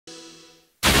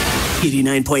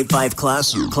89.5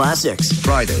 Classics.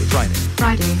 Friday. Rewind.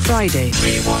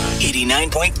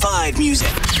 89.5 music.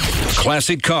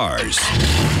 Classic cars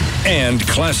and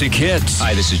classic hits.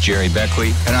 Hi, this is Jerry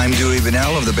Beckley. And I'm Dewey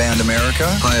Vanell of the band America.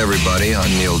 Hi, everybody.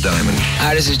 I'm Neil Diamond.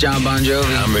 Hi, this is John Bon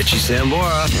Jovi. I'm Richie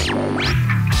Sambora.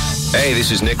 Hey, this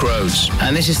is Nick Rhodes.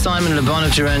 And this is Simon Le Bon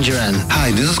of Duran Duran.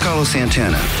 Hi, this is Carlos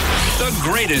Santana. The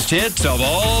greatest hits of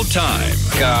all time.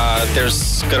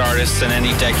 There's good artists in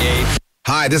any decade.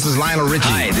 Hi, this is Lionel Richie.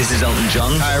 Hi, this is Elton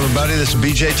John. Hi, everybody. This is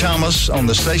BJ Thomas on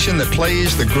the station that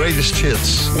plays the greatest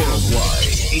hits.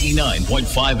 Worldwide,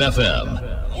 89.5 FM.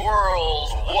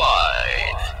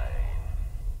 Worldwide.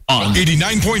 On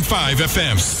 89.5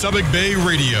 FM, Subic Bay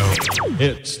Radio.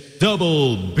 It's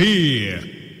Double B.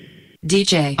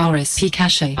 DJ Arhiz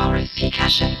Cache.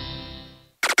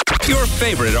 Your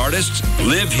favorite artists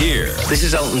live here. This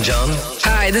is Elton John.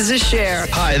 Hi, this is Cher.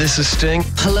 Hi, this is Sting.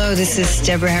 Hello, this is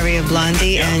Deborah Harry of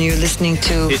Blondie, and you're listening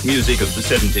to Hit music of the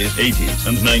 70s, 80s,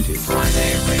 and 90s.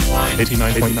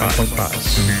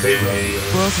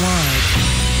 89.5. Worldwide.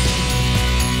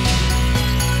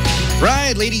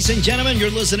 Right, ladies and gentlemen, you're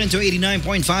listening to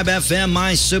 89.5 FM,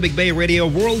 my Subic Bay Radio,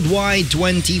 worldwide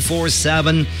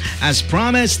 24/7. As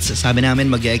promised, sabi namin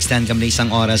mag-extend kami isang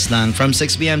oras lang from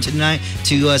 6 p.m. to 7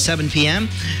 p.m.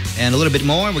 And a little bit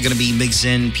more, we're gonna be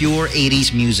mixing pure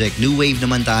 80s music. New wave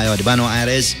naman tayo, di ba no,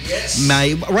 Arhiz? Yes.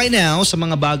 Right now, sa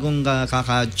mga bagong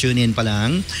kaka-tune in pa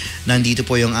lang, nandito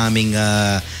po yung aming,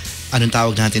 anong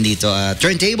tawag natin dito,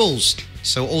 turntables.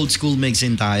 So old school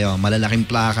mixing tayo. Malalaking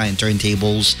plaka and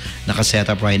turntables naka-set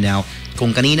up right now.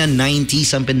 Kung kanina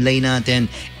 90s ang pinlay natin,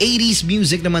 80s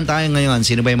music naman tayo ngayon.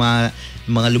 Sino ba yung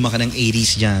mga lumaki ng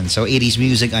 80s dyan? So 80s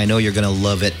music, I know you're gonna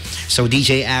love it. So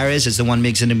DJ Arhiz is the one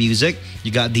mixing the music. You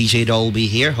got DJ Dolby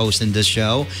here hosting this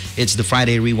show. It's the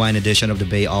Friday Rewind edition of the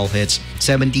Bay All Hits.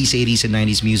 70s, 80s, and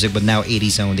 90s music, but now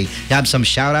 80s only. You have some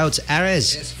shout-outs,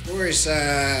 Arhiz? Yes, of course.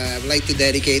 I'd like to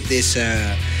dedicate this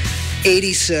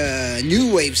 80s new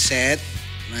wave set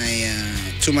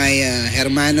to my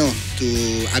hermano, to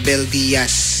Abel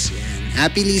Diaz. Yan.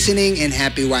 Happy listening and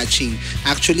happy watching.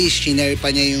 Actually, shinare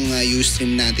pa niya yung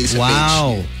Ustream natin sa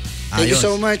page. Thank you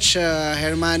so much,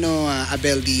 hermano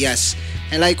Abel Diaz.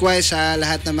 And likewise sa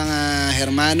lahat ng mga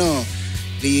hermano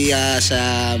sa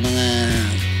mga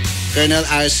Colonel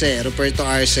Arce, Roberto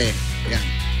Arce. Yan.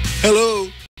 Hello!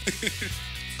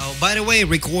 Oh, by the way,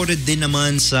 recorded din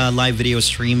naman sa live video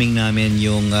streaming namin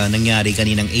yung nangyari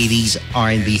kaninang 80s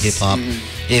R&B hip-hop.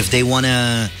 If they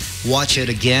wanna watch it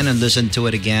again and listen to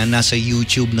it again, nasa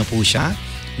YouTube na po siya.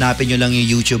 Napin nyo lang yung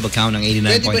YouTube account ng 89.5.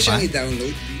 Pwede ba siyang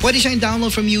i-download? Pwede siyang i-download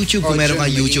from YouTube kung meron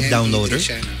kang YouTube downloader.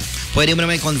 Pwede mo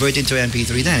naman convert into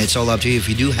MP3 then. It's all up to you if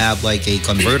you do have like a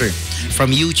converter.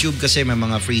 From YouTube kasi may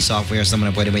mga free softwares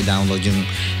naman na pwede may download yung...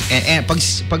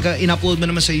 pag in-upload mo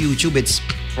naman sa YouTube, it's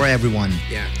for everyone.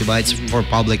 Yeah. Diba? It's for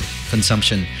public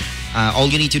consumption.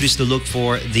 All you need to do is to look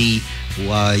for the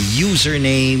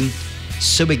username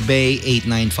Subic Bay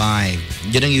 895.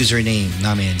 Yun ang username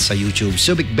namin sa YouTube.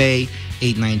 Subic Bay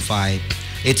 895.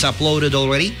 It's uploaded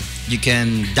already. You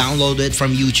can download it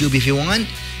from YouTube if you want.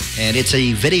 And it's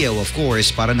a video, of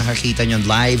course, para nakakita nyo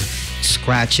live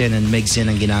scratching and mixing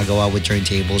ang ginagawa with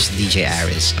turntables DJ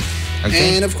Arhiz.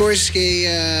 Okay. And of course, kay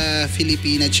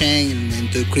Filipina Cheng and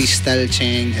to Crystal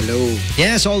Cheng, hello.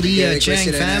 Yes, all the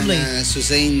Cheng family.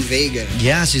 Suzanne Vega.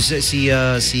 Yeah, si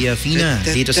Fina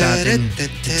dito sa atin.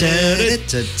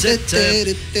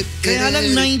 Kaya lang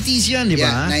 90s yan, di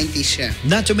ba? Yeah, 90s siya.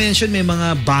 Not to mention, may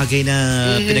mga bagay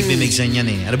na pinagmimixan yan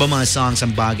eh. Ano ba mga songs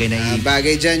ang bagay na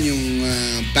bagay dyan, yung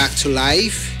Back to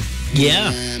Life.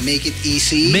 Yeah. Make It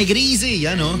Easy. Make It Easy,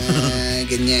 yan o.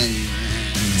 Ganyan.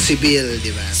 Sibyl,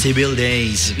 di ba? Sibyl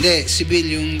Days. Hindi, Sibyl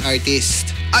yung artist.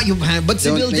 But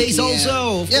Sibyl Days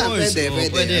also, of course.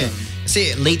 Pwede.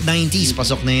 Kasi late 90s,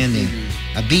 pasok na yan eh.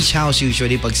 A beach house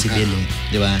usually pag Sibyl eh.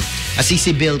 Di ba? Si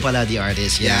Sibyl pala the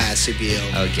artist. Yeah, Sibyl.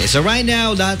 Okay, so right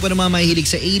now, lahat po naman mahilig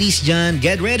sa 80s dyan.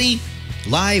 Get ready.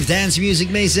 Live dance music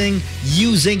mixing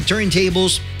using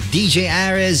turntables. DJ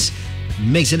Arhiz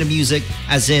mixing the music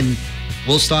as in,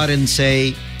 we'll start in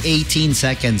say 18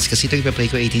 seconds. Kasi ito ipa-play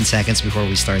ko 18 seconds before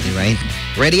we start it, right?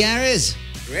 Ready, Arhiz?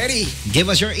 Ready. Give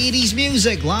us your 80s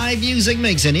music, live music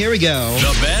mix, and here we go.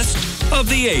 The best of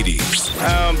the 80s.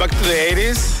 Back to the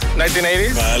 80s,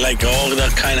 1980s. I like all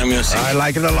that kind of music. I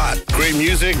like it a lot. Great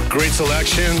music, great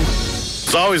selection.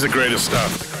 It's always the greatest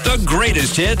stuff. The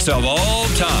greatest hits of all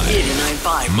time.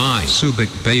 89.5. My Subic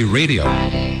Bay Radio.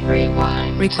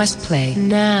 Request play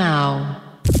now.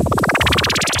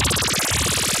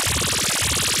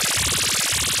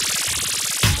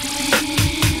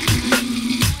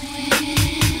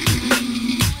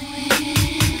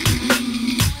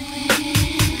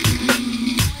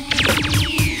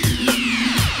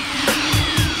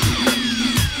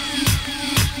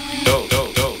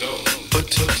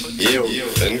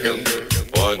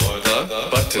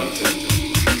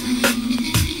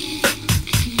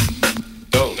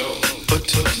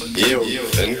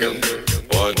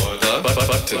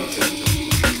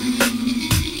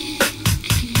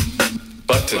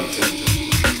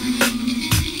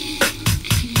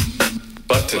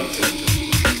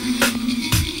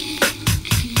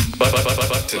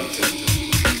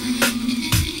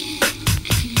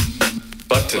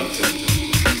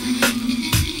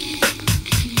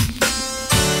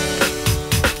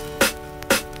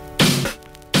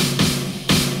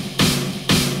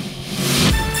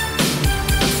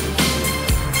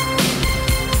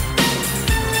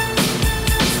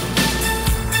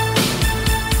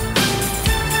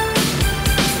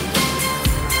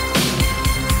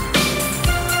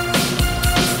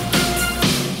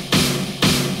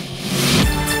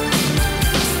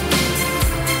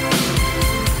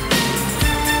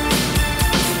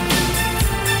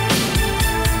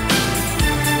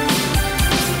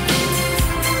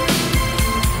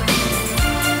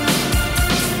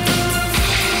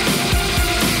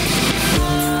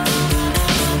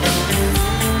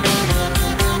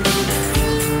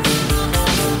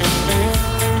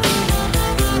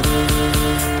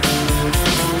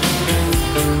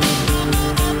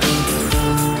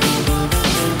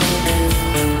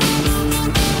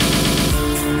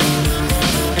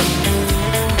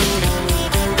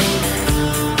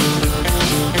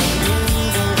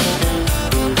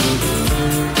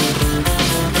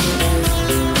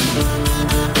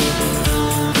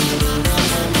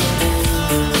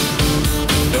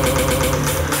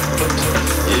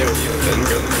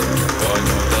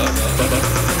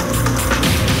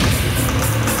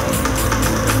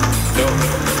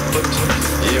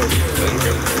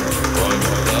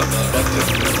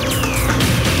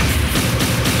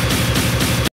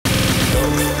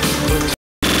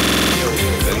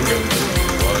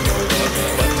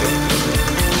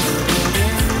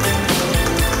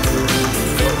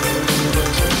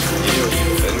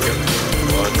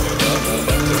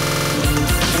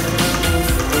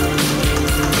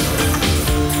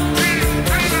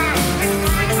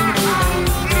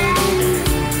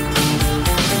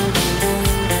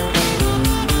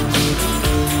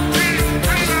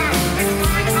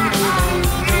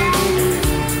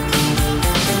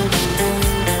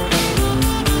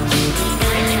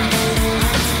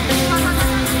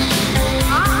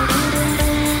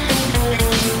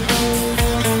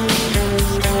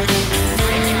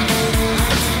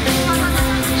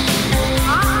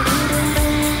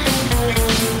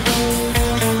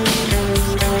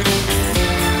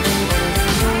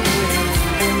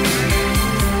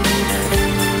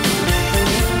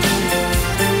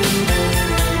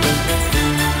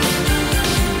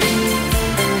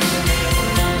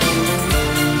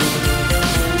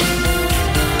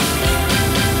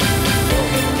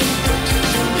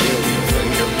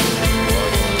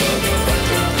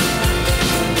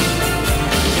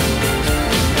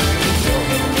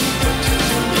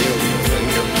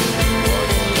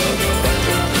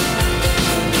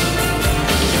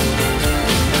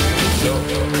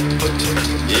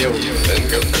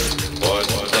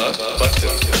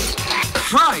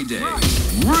 Friday,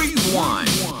 Rewind.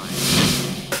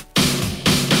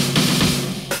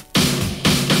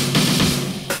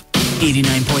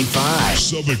 $89.5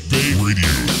 Subic Bay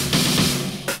Radio.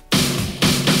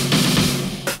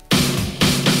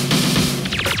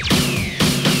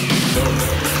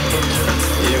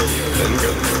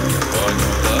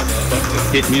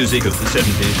 Hit music of the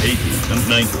 70s, 80s, and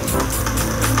 90s.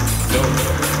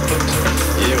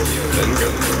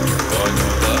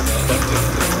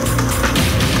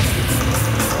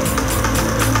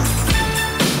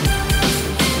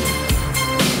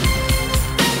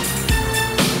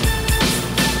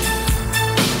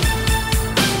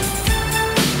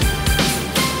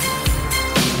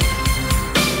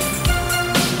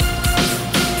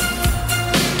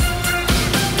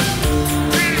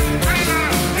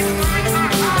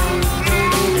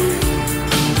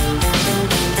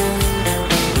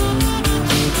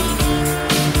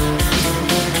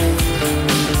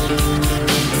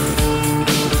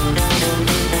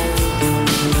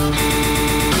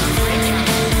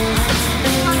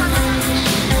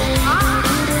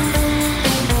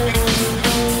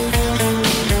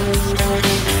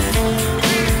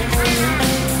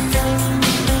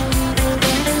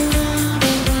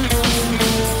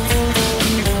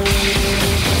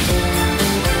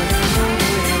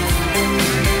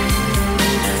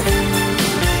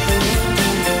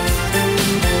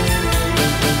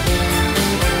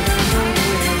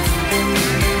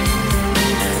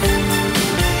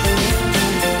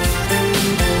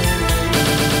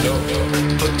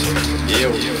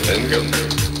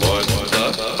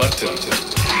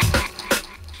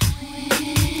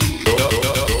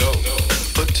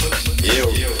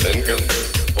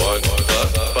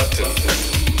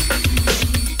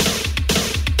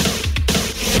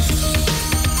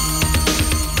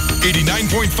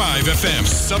 FM,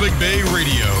 Subic Bay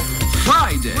Radio.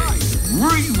 Friday,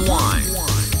 Rewind.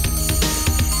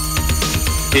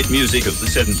 Hit music of the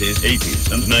 70s, 80s,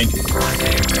 and 90s.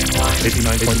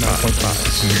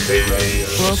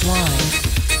 89.5. Worldwide.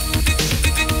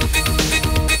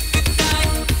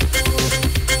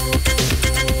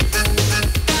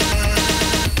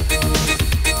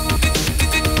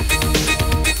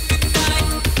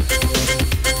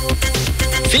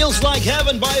 Feels like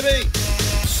heaven, baby.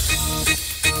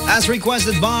 As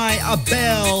requested by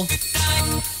Abel.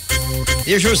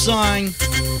 Here's your song.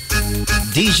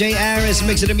 DJ Arhiz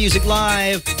mixing the music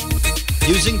live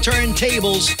using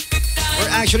turntables. We're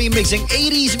actually mixing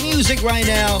 80s music right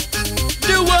now.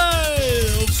 New wave!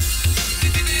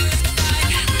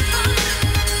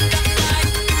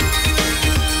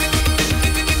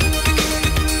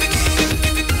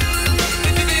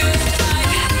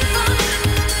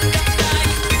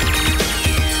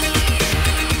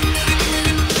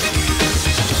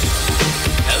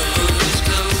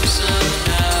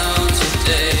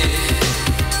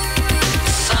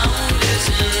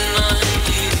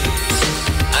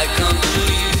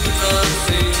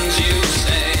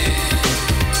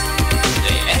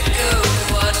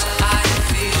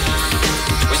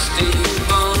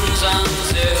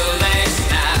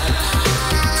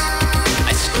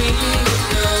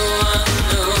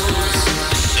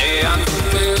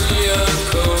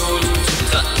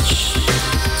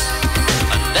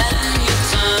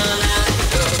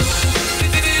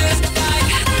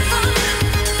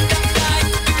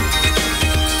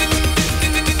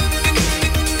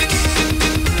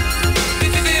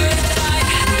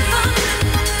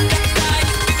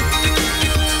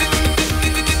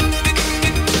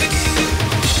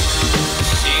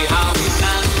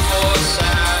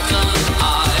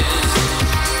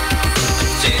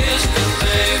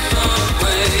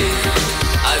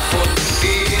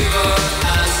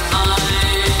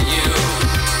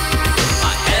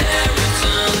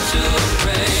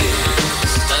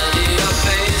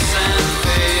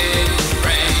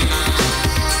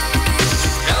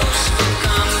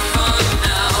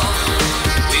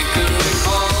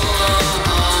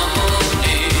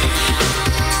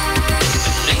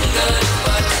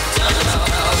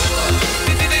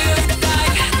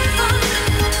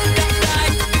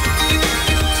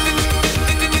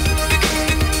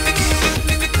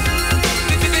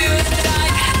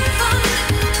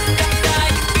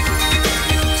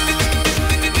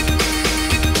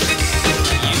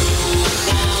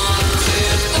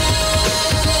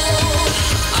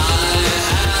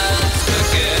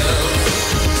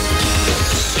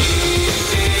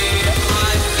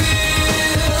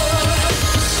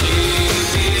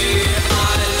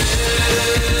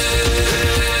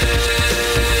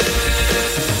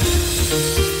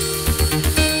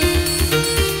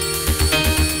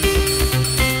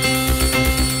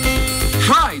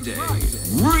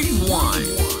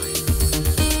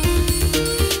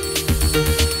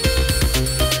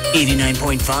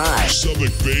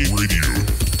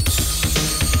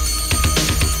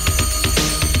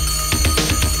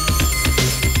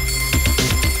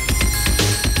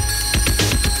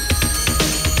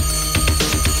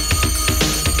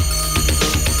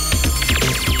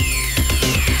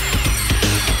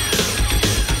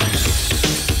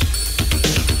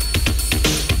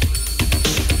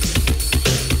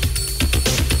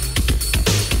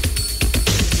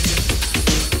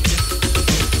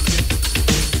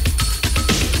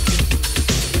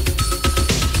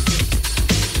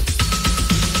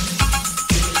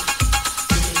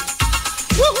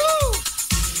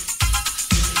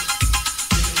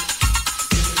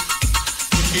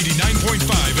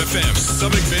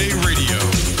 Subic Bay Radio.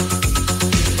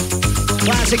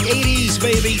 Classic 80s,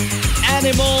 baby.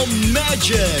 Animal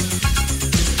Magic.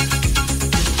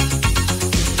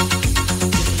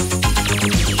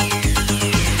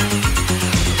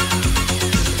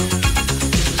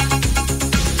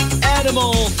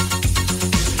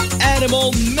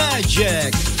 Animal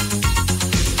Magic.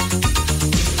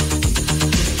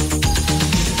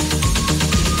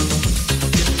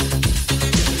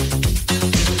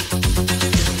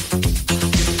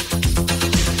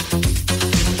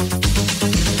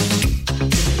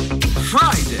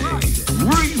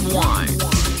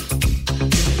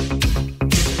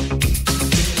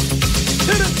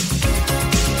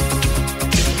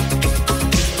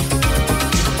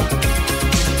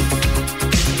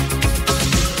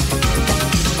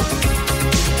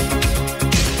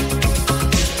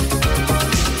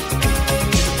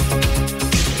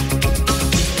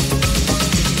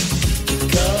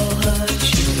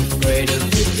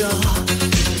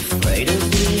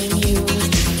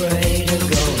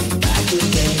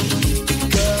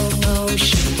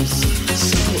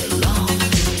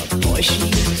 She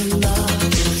used to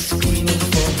love, screaming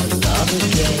for her love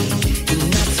again. Do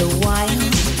not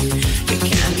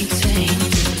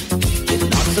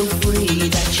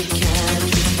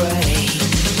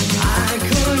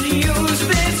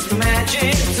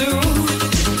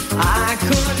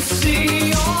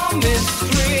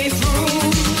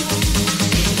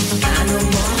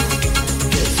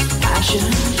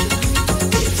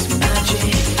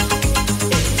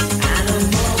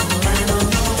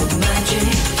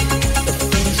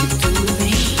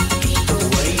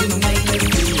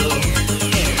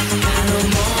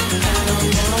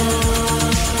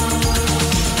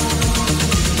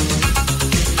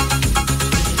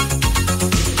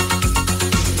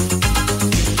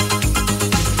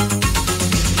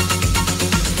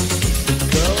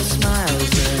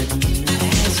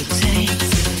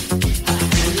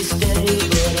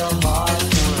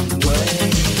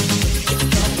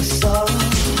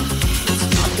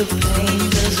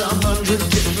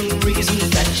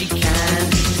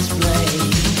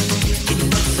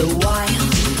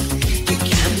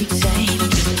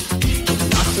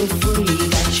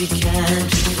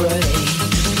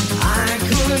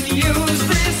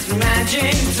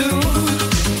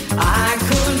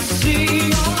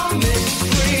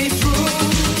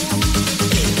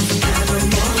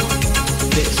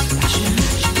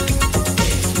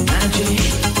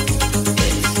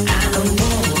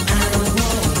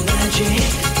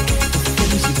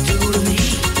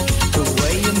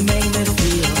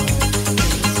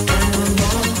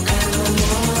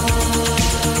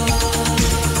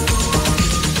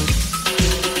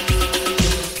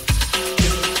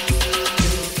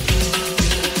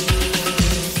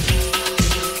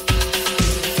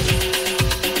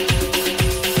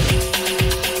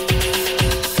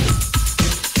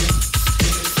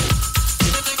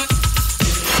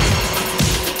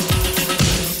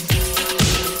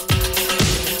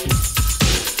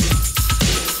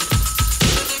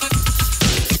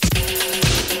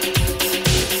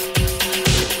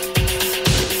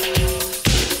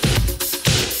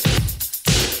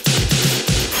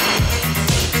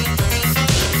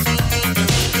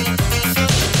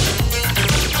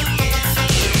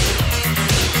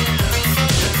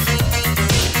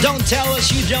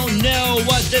course you don't know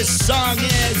what this song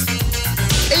is.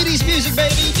 80s music,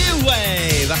 baby, new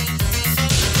wave.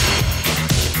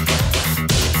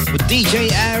 With DJ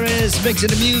Arhiz mixing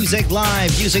the music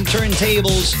live using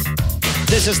turntables.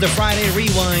 This is the Friday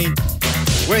Rewind.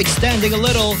 We're extending a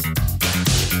little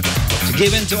to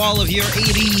give in to all of your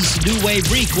 80s new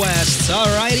wave requests.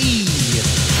 Alrighty.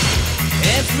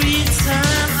 Every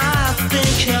time I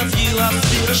think of you, I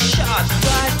feel shot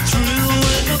right through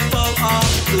with a bolt of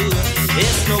blue.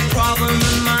 It's no problem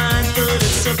of mine, but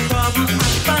it's a problem I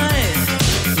find.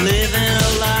 Living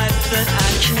a life that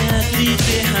I can't leave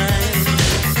behind.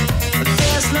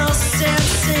 There's no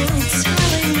sense in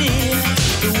telling me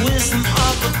the wisdom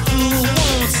of a fool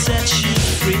won't set you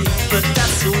free. But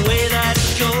that's the way that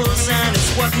it goes, and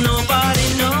it's what nobody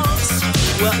knows.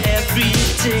 Well, every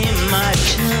day my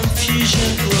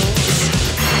confusion grows.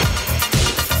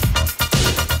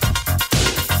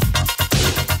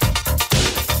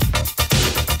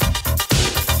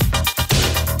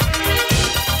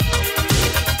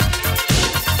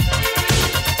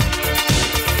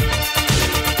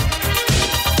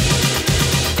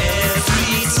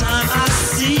 Every time I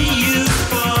see you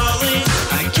falling,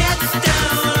 I get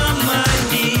down on my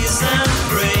knees and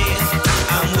pray.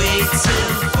 I'm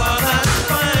waiting for that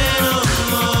final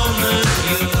moment.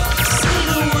 You say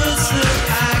the words that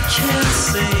I can't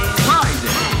say.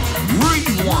 Friday,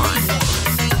 Rewind.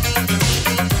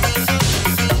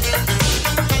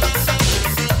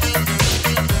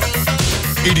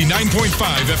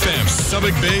 .5 FM,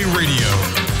 Subic Bay Radio.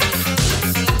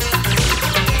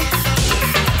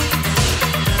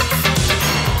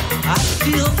 I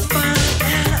feel fine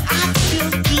and I feel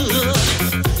good.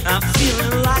 I'm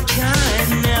feeling like I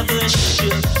never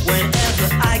should. Whenever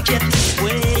I get this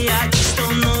way, I just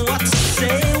don't know what to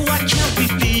say. Why can't we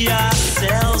be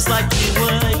ourselves like we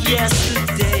were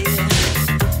yesterday?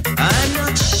 I'm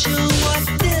not sure what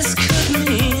this could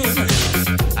mean.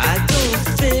 I don't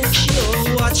think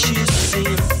you're what you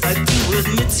seem. I do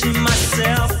admit to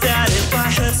myself that if I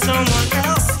hurt someone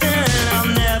else, then I'll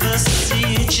never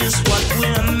see just what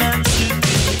we're meant to be.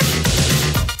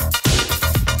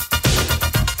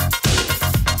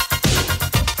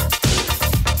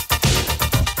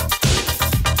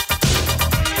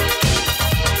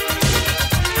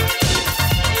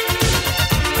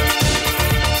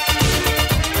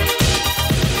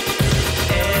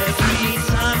 Every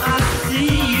time I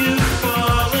see you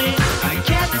falling, I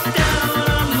get down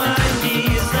on my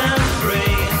knees and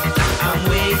pray. I'm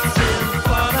waiting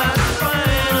for that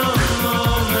final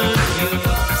moment. You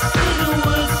say the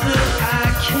words that I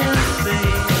can't say.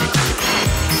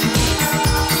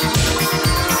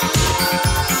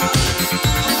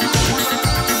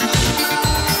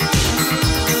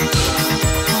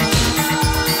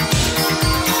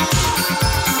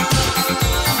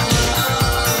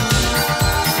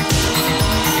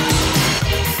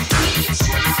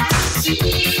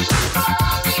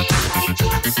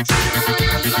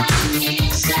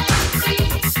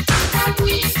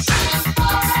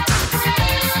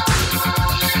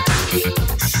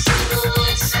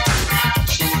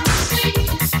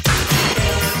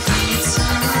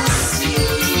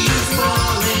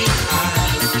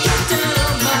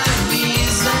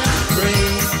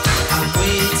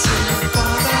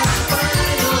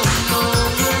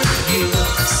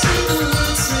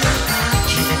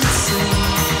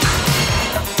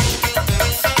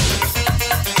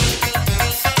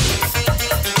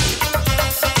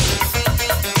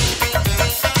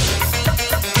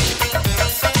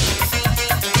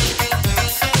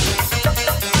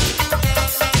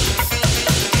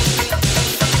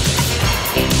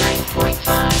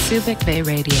 Subic Bay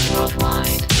Radio.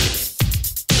 Worldwide.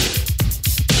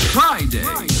 Friday,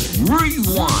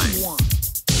 Rewind.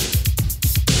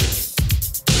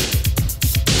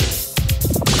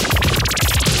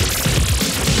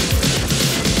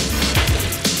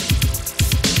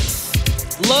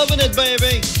 Loving it,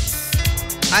 baby.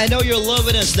 I know you're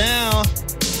loving us now.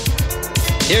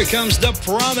 Here comes The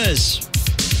Promise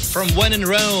from When in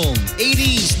Rome.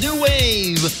 80s New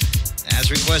Wave,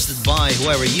 as requested by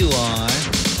whoever you are.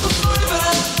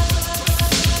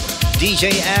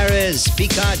 DJ Arhiz,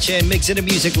 Pikachu, mixing the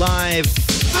music live.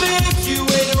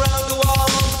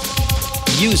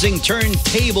 Using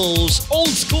turntables, old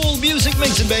school music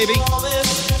mixing, baby.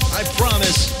 I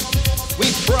promise.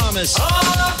 We promise.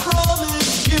 I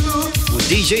promise you. With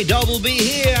DJ Double B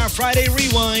here, Friday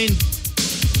Rewind.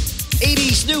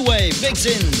 80s New Wave,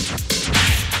 Mixin.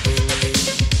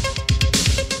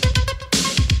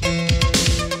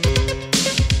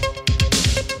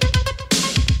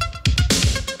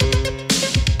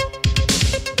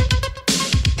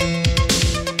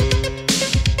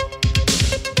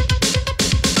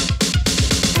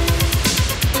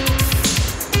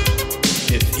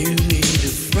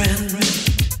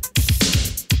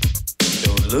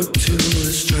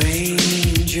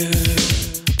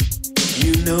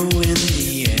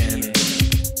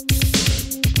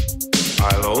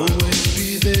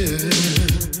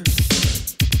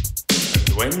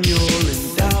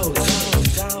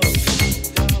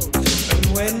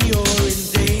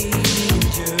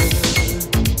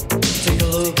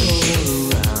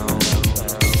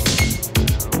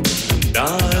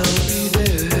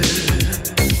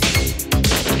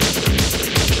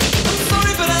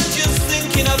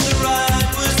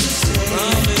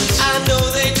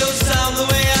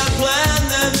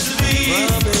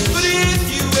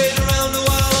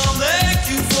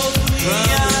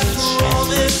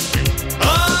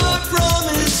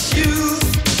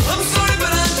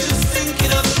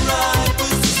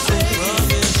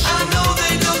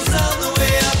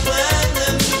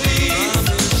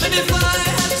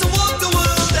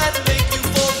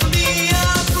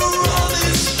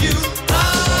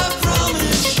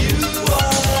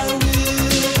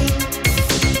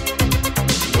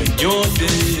 your day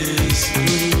is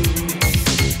through,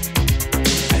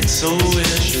 and so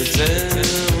is your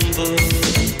temper.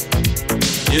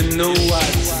 You know what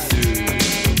to do.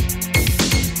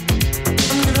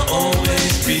 I'm gonna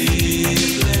always be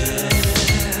there.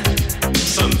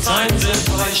 Sometimes if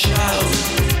I shout,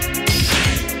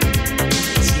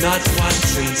 it's not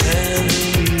what's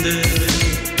intended.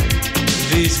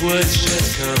 These words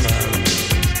just come out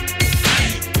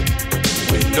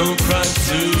with no cry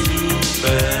to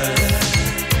bear.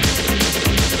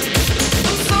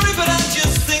 I'm sorry, but I'm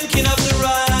just thinking of the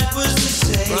right words to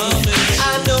say. Promise.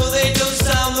 I know they don't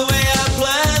sound the way I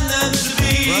planned them to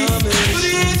be. Promise. But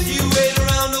if you wait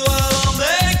around a while, I'll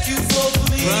make you fall for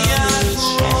me.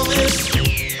 Promise.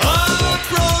 I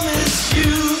promise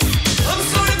you. I'm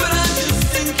sorry, but I'm just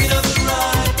thinking of the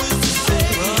right words to say.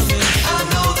 Promise. I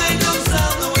know they don't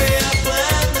sound the way I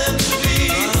planned them to be.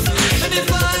 Promise. And if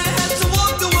I had to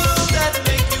walk the world, that'd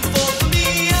make you fall for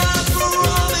me. I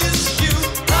promise you.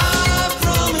 I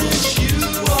promise you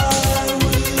I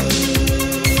will.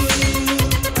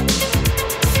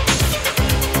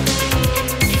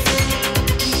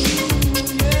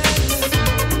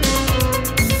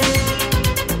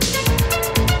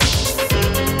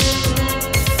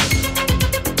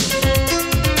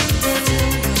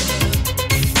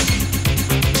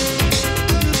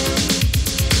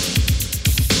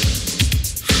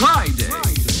 Friday,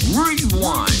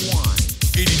 Rewind.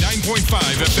 89.5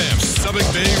 FM, Subic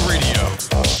Bay Radio.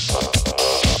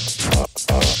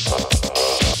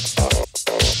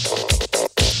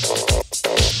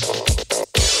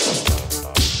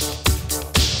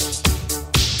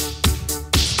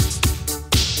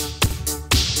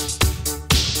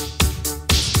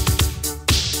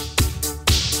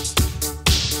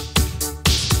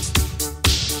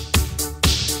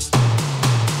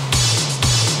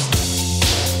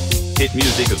 Hit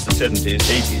music of the 70s,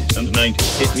 80s, and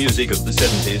 90s. Hit music of the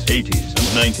 70s, 80s, and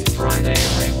 90s. Friday,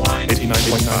 Rewind.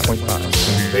 89.5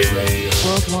 Subic Bay Radio.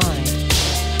 Worldwide.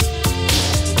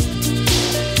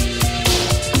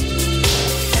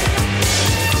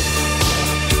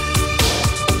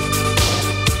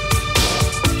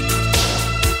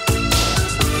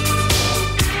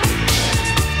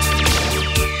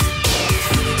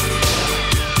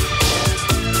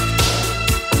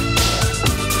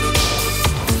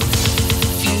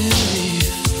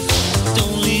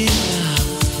 Don't leave now.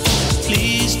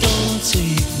 Please don't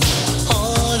take my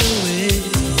heart away.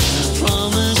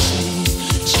 Promise me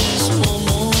just one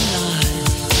more night.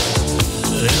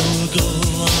 Then we'll go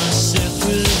our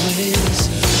separate ways.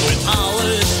 We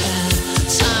always had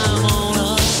time on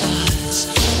our sides.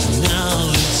 Now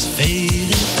it's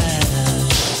fading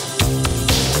fast.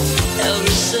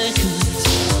 Every second,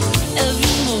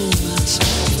 every moment,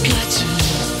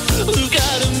 we've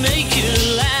got to make it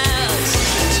last.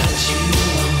 I touch you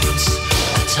once,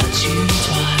 I touch you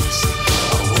twice.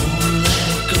 I won't let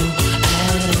it go at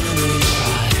any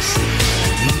price. I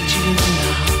need you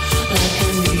now, like I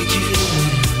need you then.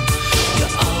 You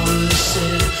always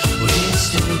said we'd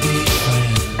still be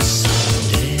friends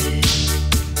someday.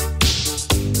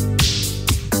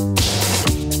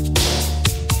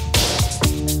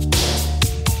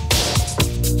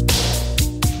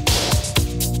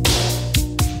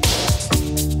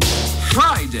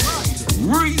 Friday,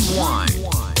 Rewind.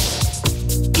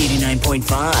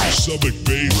 89.5. Subic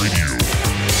Bay Radio.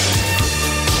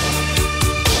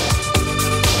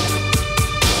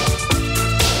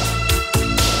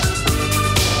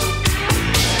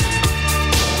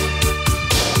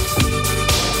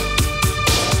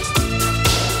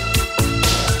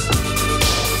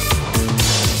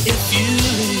 If you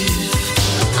leave,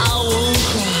 I won't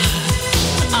cry.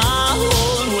 I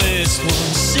won't waste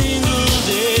one single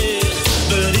day.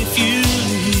 But if you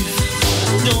leave,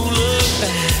 don't look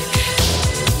back.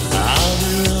 I'll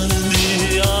be running the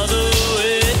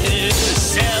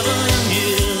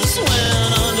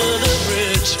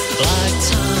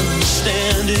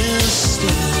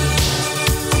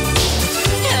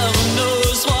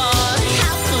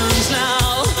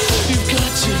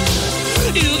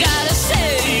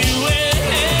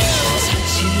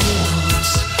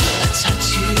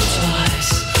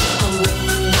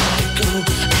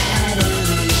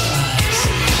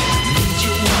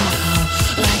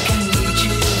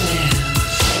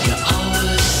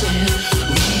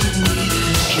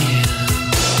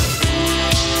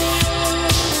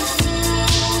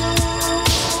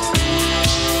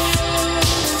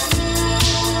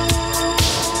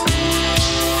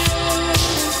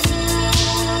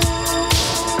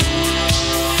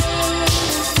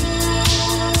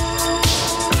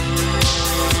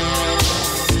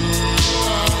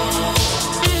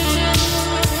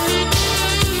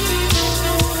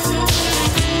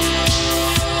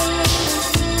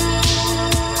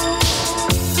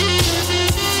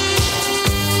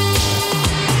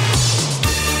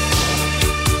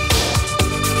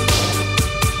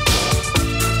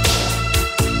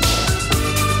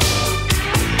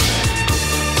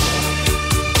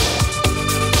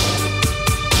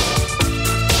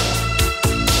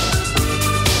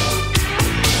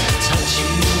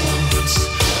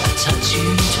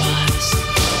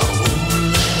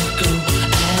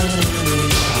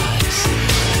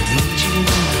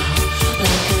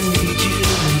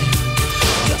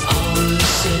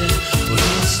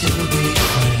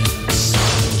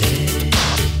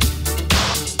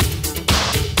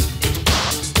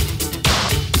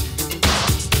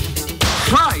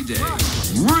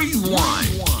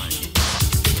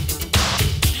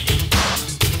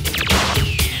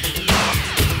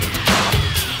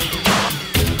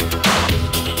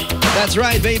That's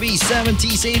right, baby.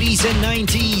 70s, 80s, and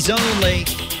 90s only.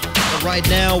 But right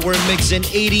now, we're mixing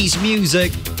 80s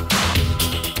music.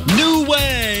 New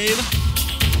wave.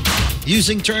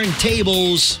 Using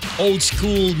turntables. Old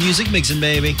school music mixing,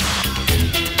 baby.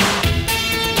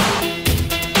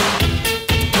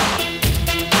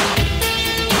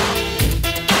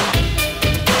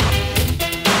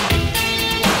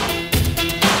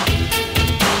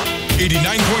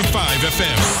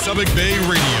 FM, Subic Bay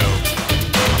Radio.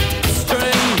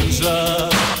 Strange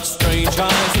love, strange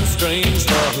eyes and strange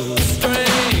love.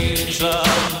 Strange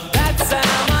love, that's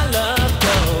how my love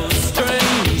goes.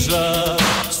 Strange love,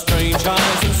 strange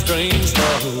eyes and strange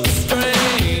love.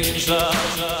 Strange love.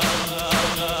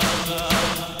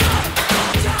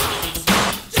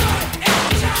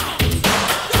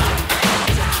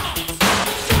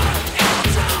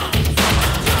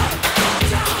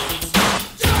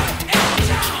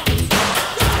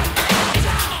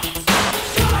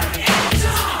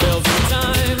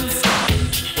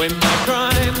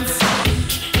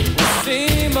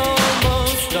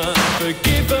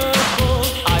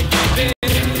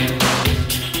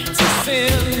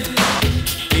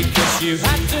 You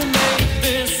have to make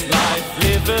this life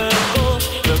livable.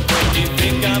 But when you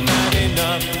think I've had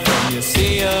enough from your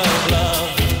sea of love,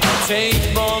 I'll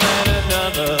take more than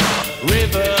another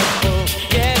river full.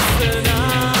 Yes, and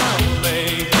I'll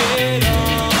make it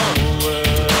all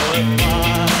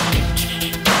worthwhile.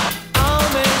 I'll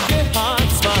make your heart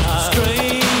smile.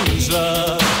 Strange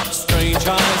love, strange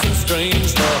eyes and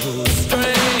strange love.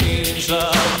 Strange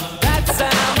love, that's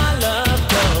how my love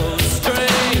goes.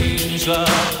 Strange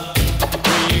love.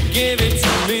 Give it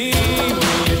to me,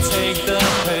 will you take the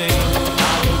pain?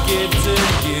 I will give to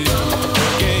you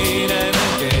again and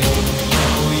again.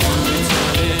 Will you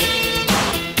return it?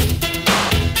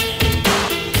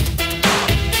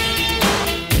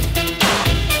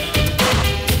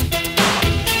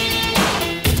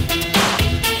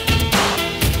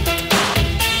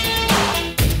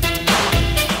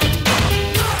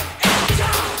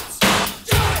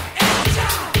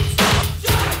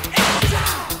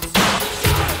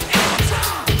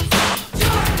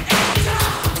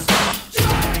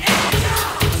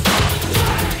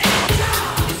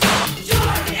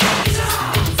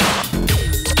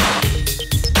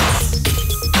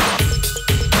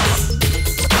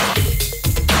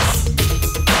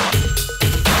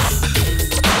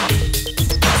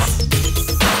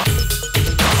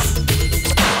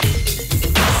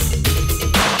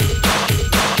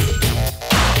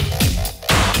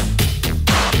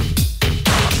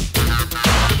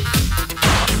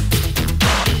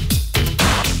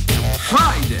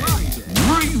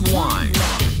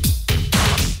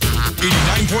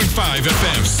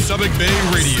 FM, Subic Bay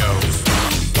Radio.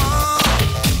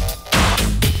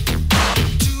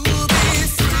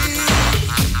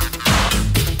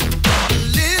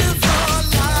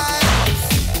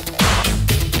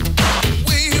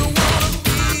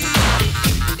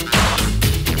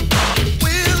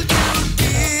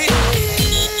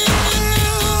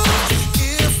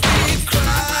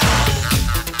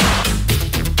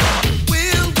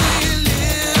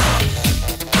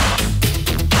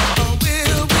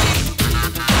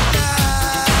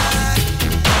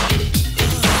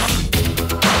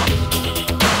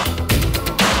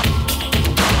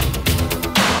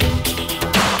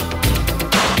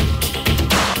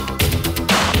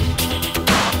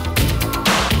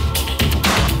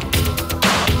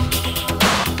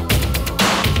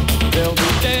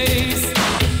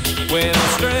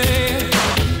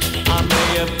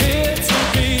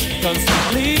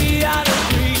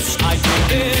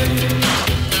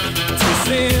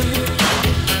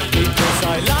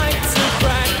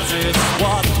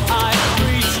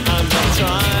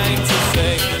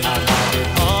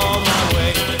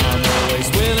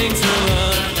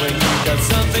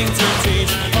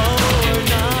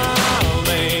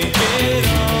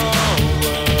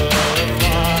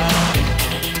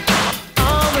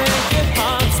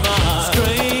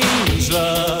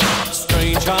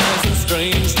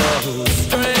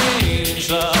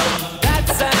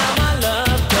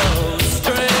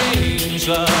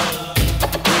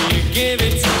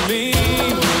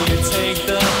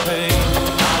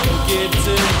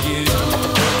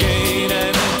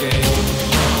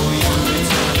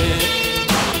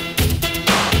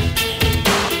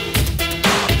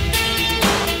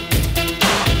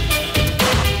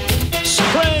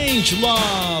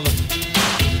 Love.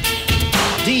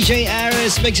 DJ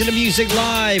Arhiz mixing the music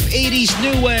live. 80s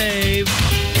new wave.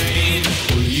 Pain,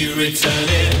 will you return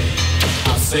it?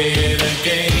 I'll say it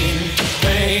again.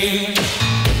 Pain,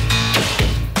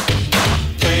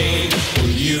 pain, will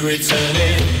you return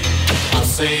it? I'll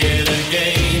say it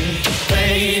again.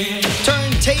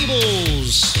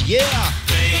 Yeah.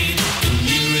 Pain,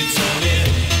 you return it.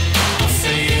 I'll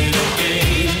say it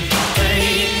again.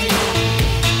 Pain,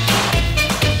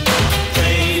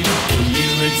 pain, you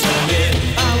return it.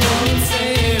 I won't say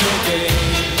it again.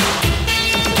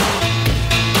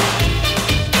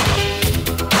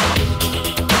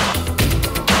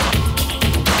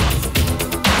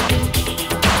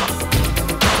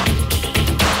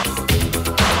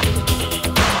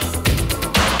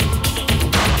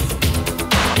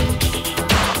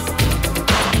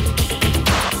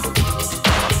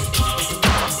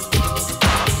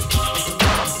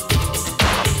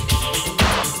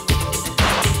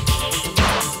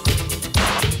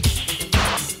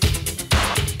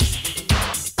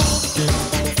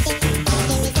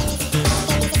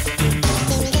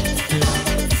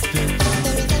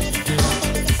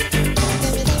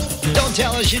 Don't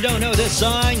tell us you don't know this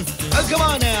song. Oh, come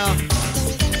on now.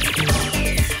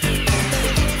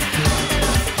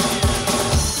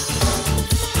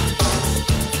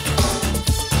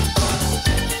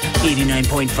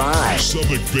 $89.5.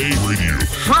 Subic Bay Radio.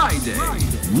 Friday.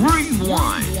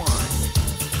 Rewind.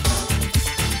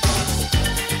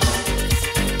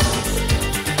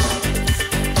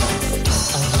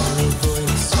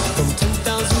 From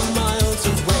 10,000 miles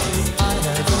away, I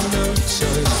had no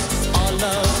choice. Our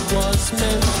love was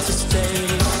meant to stay.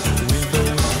 With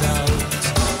or without,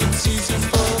 it's easy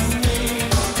for me,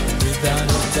 without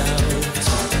a doubt.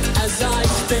 As I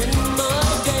spend my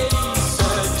days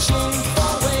searching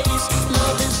for ways,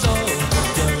 love is all the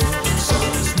go. So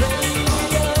is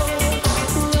radio,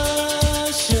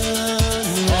 Russian.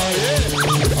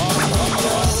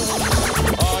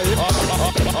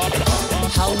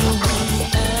 How will we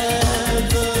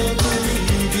ever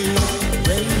believe you?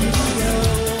 Radio.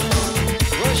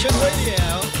 Russian radio.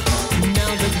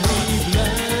 Now that we've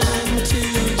learned to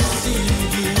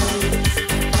deceive you,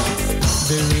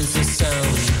 there is a sound.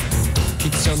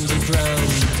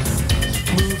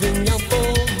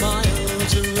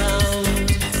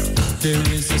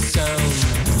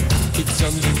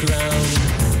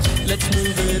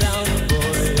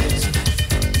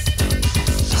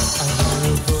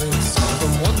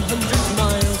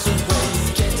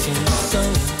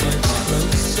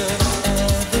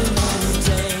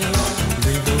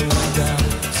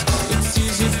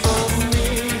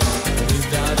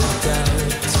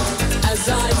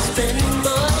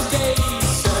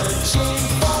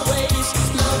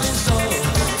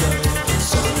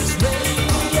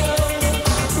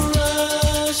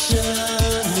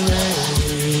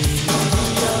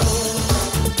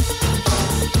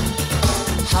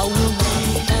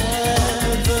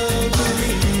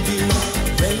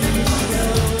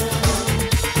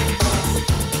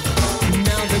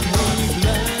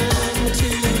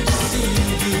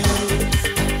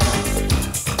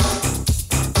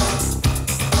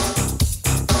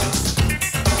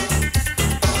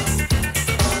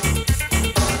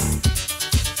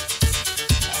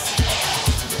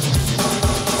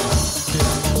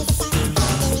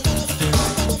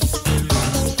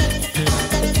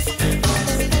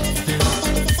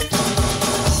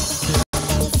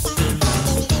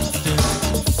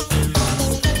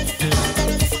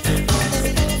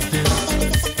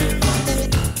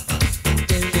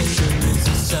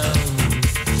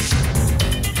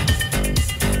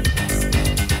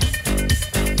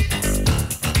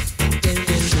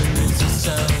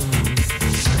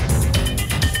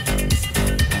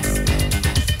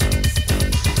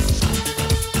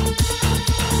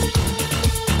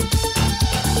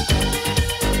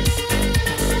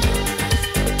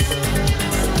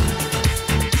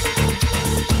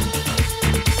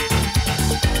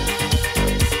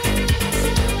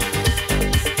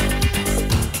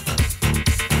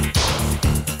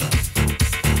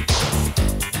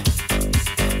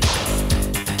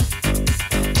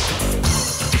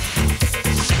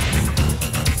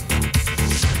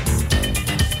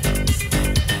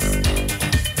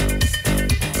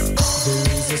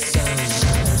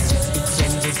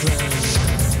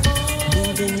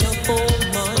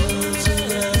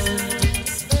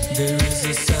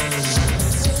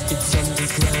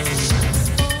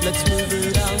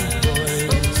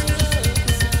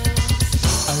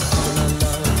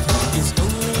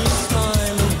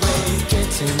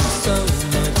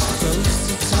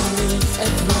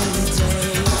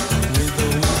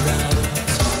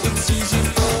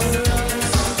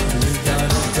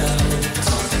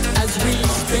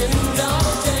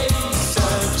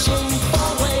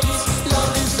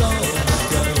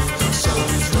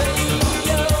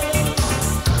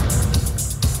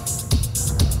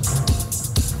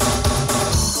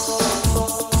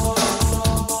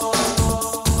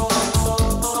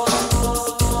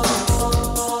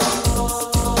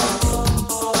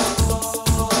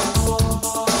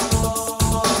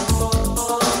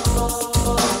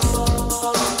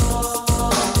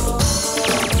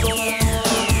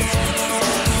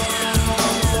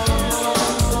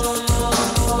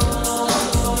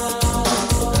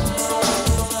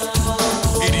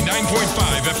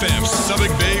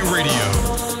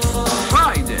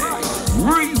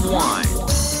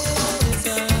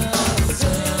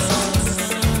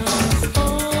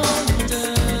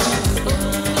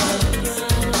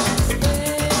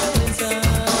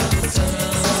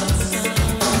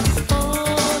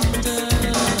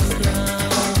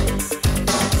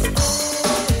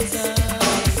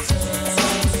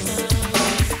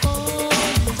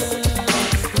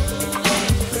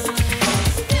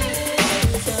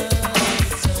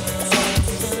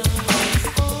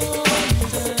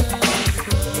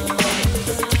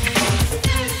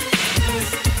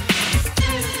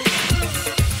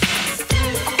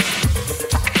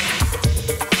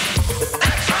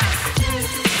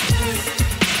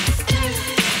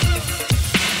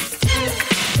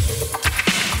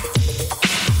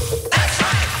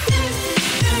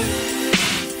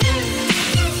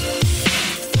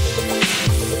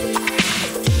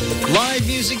 Live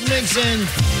music mixing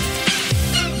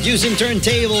using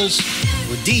turntables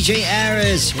with DJ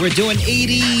Arhiz. We're doing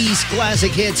 80s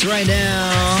classic hits right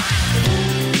now.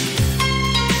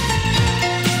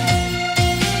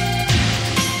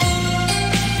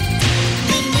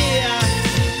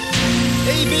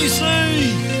 ABC.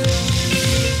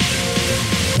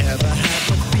 Ever had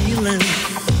the feeling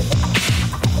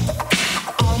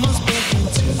almost broken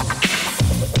too?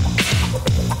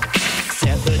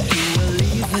 Said that you were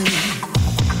leaving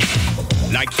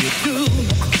like you do.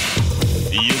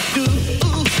 You do.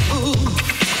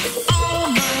 All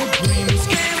my dreams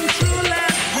came true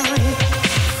last night.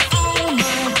 All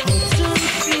my hopes and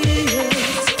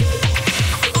fears.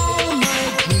 All my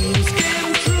dreams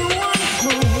came true once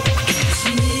more.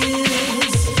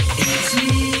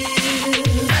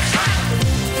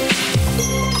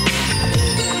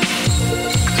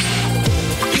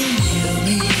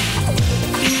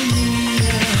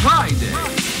 Friday,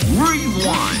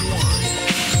 Rewind.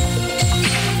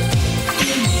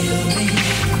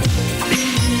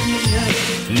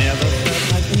 Never felt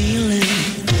like kneeling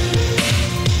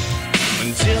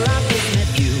until I first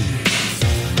met you.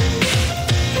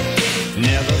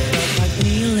 Never felt like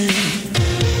kneeling.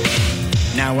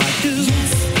 Now I do.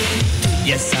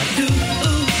 Yes, I do.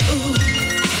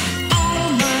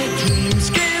 All my dreams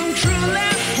came true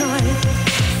last night.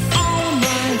 All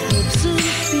my hopes and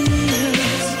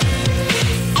fears.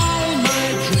 All my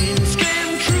dreams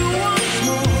came true once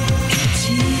more. In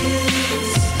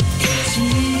tears, in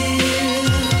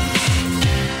tears.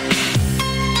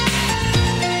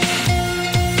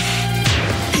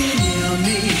 Give me,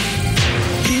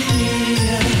 give me.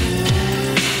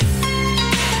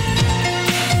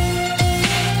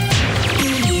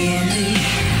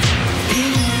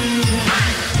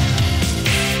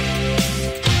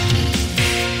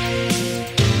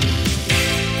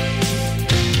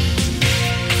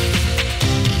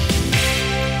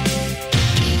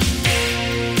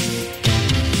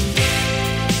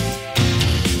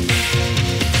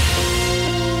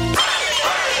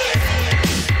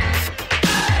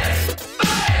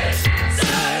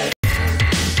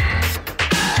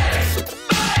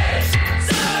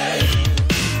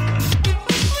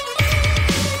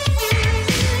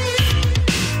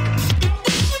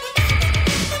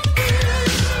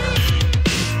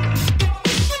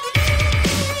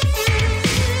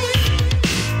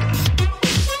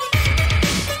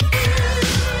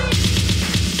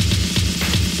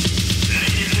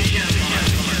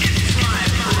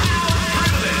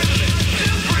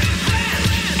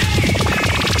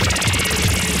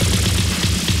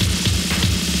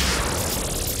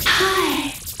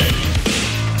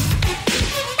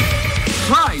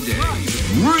 Friday,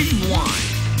 Rewind.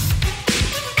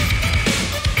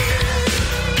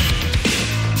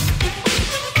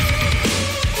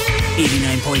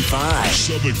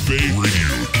 Subic Bay Radio.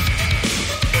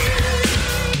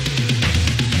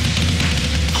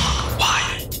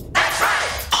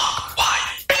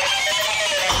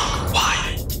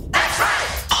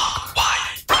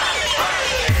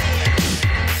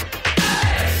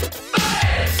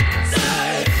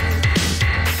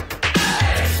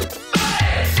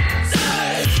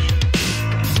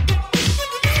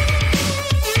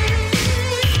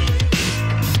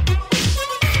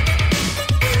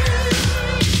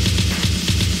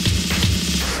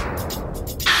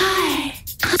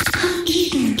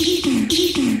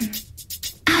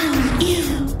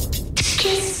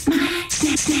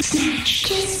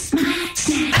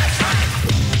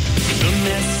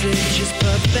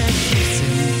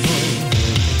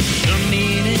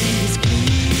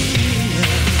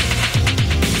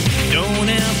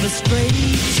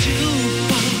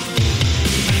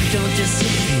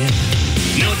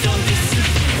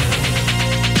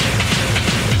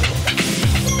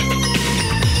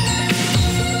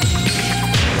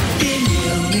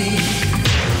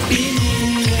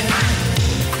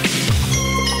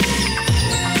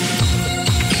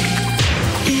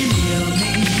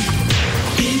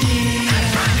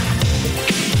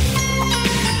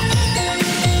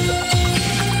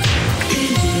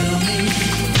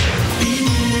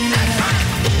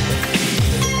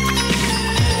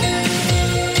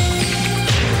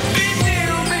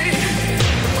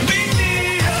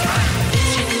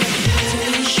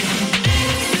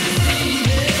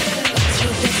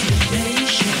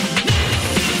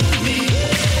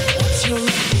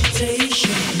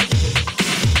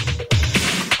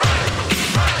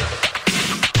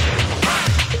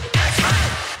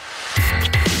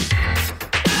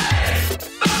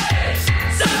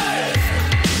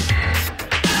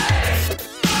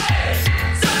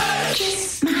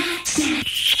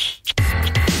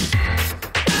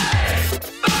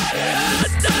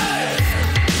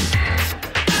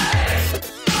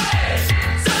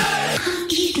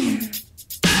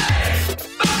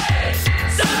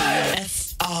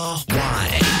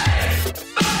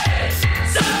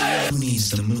 Who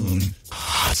needs the moon?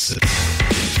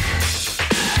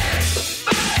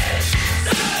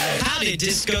 Howdy,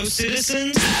 disco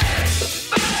citizens.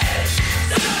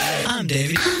 I'm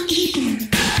David.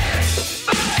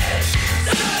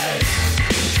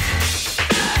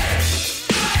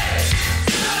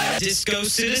 Disco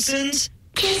citizens.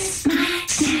 Kiss my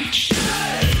snatch.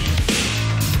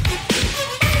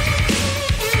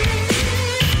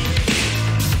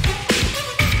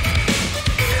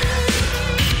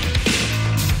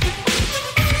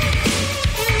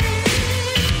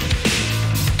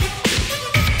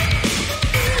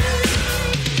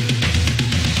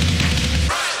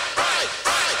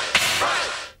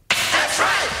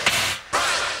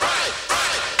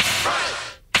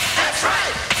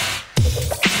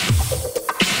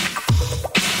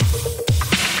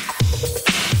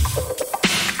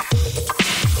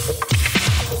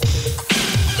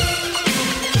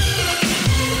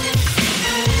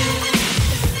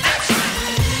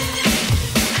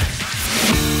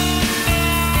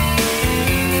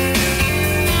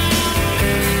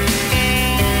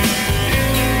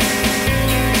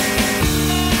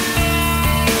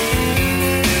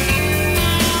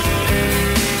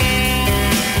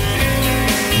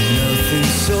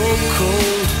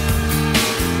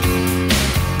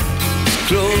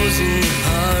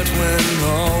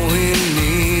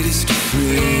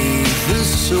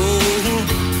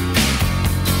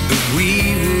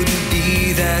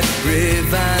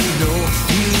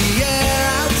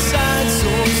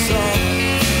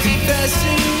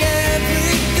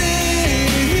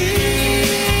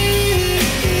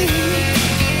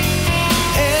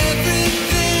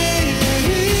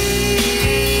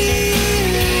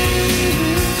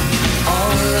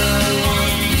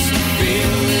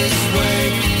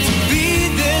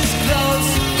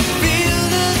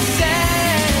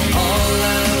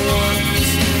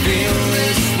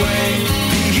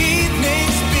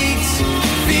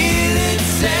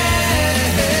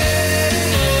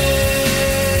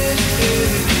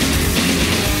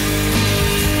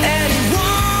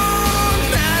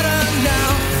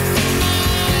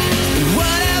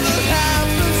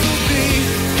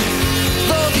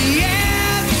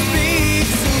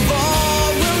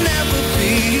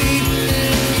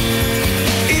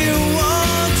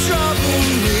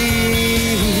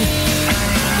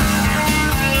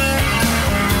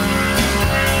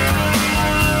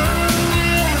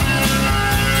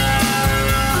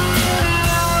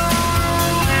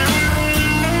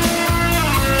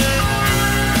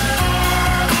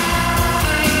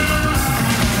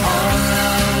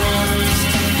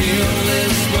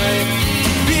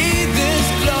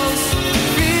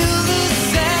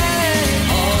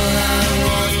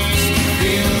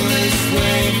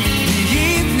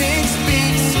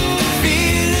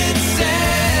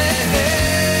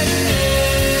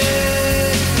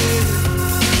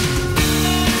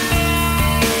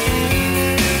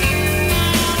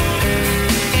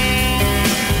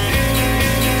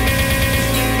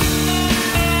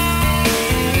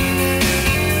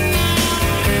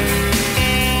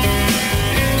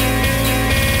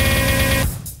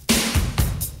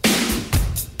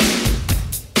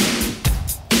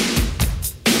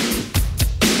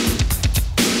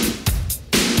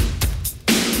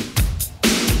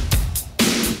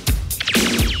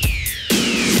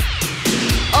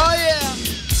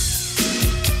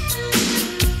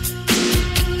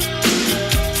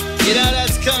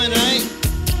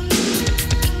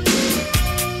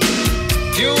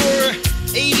 Pure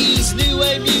 80s new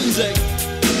wave music.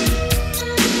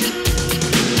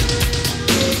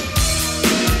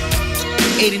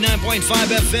 .5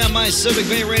 FM, my Civic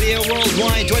Bay Radio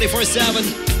worldwide, 24/7.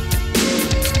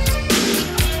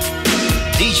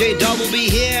 DJ Double B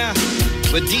here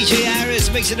with DJ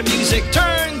Arhiz mixing the music.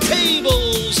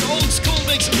 Turntables, old school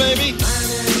mixing, baby. Man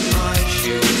in my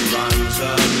shoes runs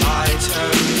a light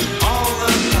and all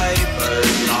the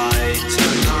papers light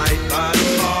tonight, but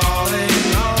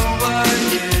falling over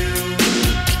you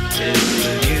is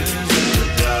the news of the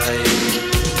day.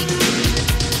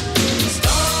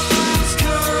 Stars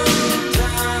come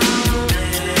down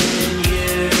in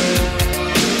you,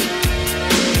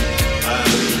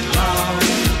 and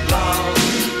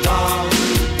love,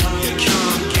 you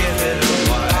can't give it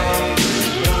away.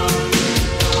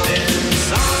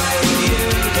 Inside you,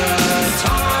 the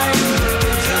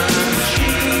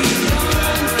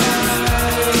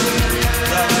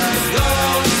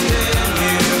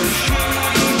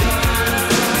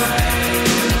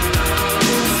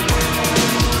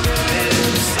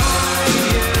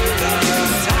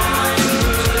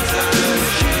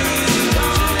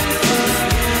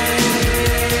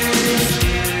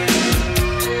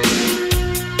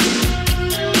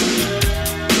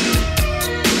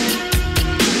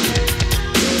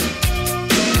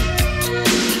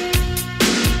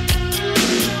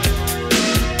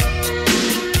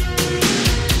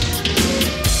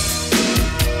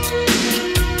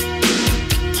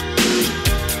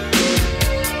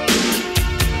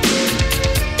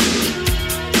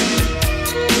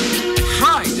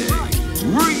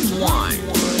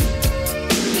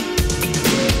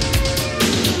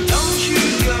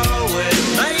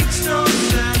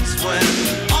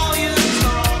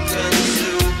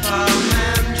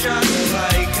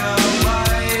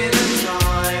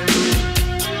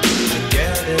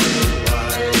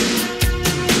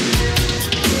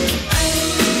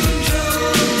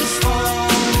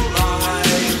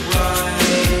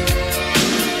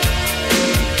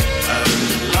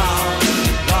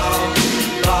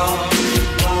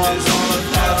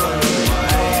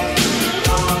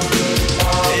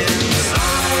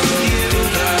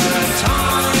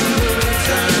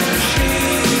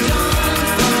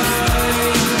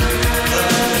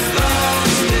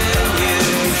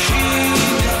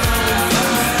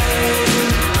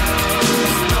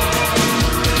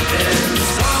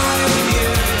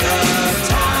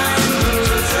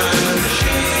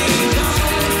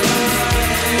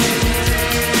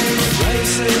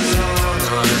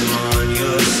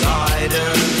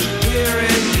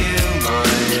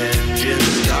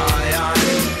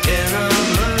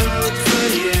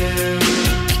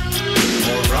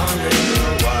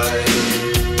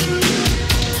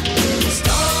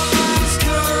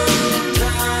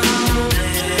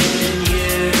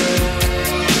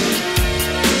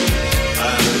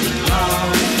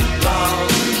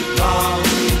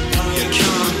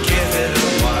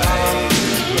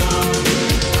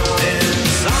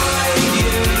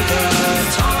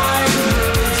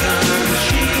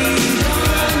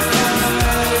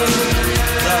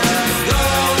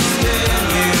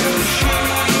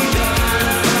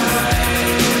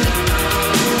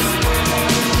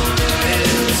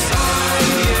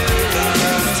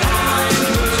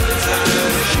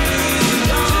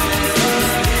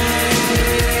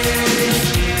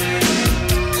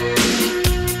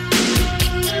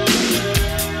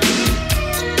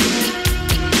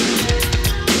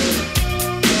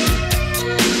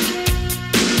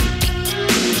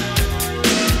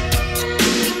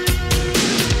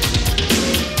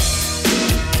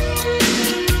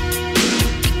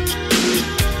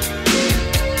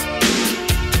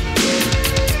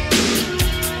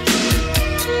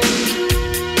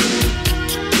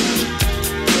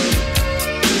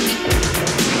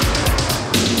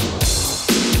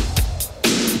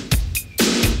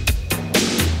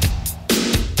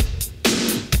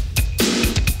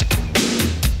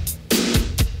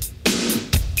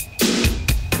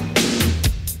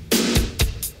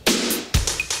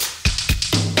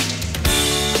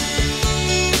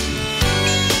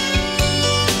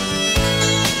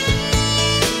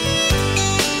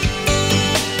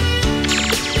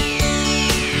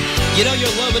You know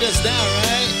you're loving us now,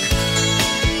 right?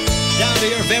 Down to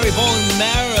your very bone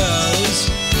marrows.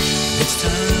 It's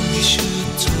time we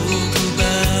should talk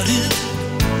about it.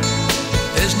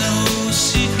 There's no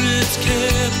secrets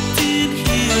kept in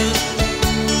here.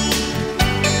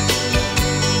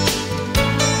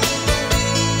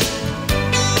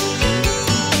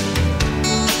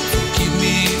 Forgive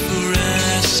me for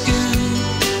asking.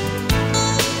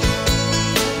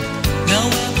 Now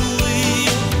wipe away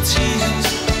your tears.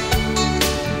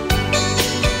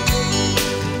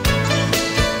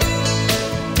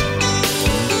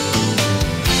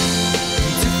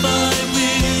 If I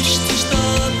wish to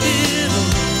stop it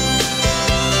all,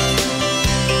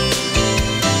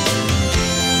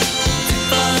 if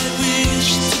I wish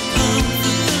to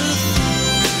comfort the fool,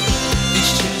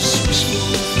 it's just wishful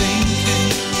thinking.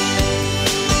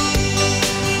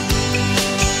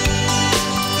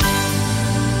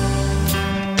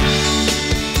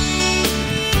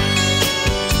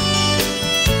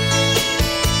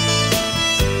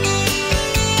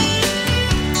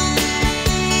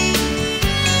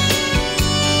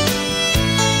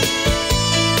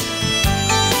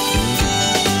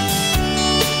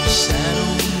 Sat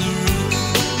on the roof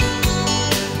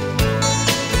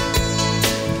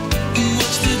and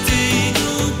watched the day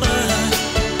go by.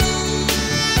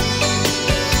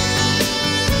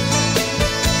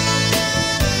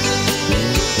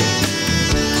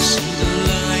 See the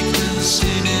likeness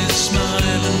in his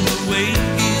smile and the way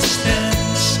he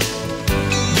stands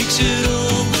makes it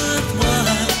all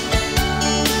worthwhile.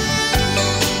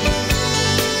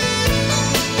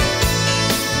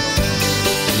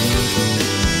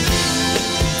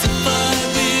 If I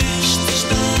wish to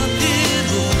stop it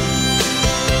all,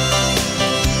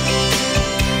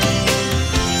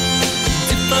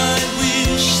 if I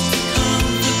wish to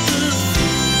comfort the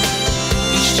fool,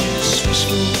 it's just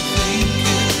wishful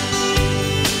thinking.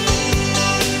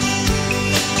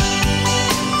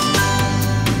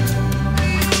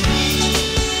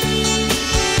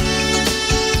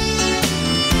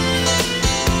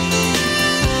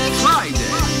 Friday,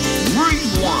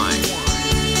 Rewind.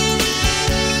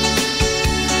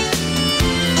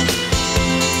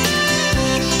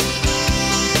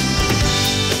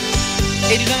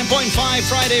 89.5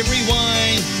 Friday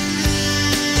Rewind.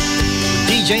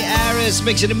 DJ Arhiz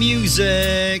mixing the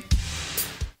music.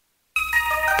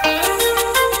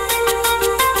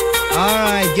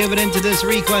 Alright, give it into this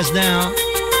request now.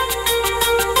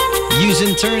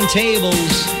 Using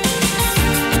turntables.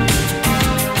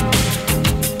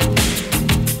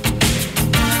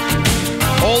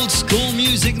 Old school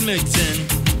music mixing.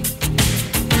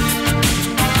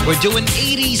 We're doing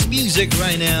 80s music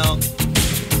right now.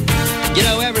 You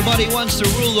know, everybody wants to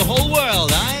rule the whole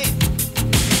world, right?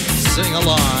 Sing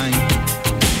along.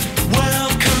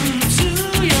 Welcome to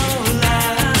your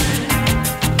life.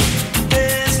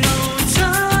 There's no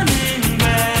turning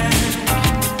back.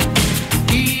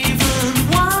 Even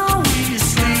while we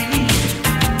sleep,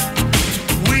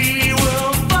 we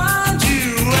will find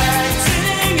you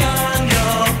acting on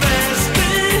your best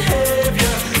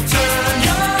behavior. Turn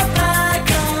your back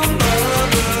on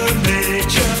Mother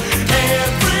Nature.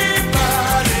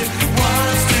 Everybody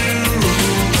wants to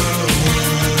rule the world.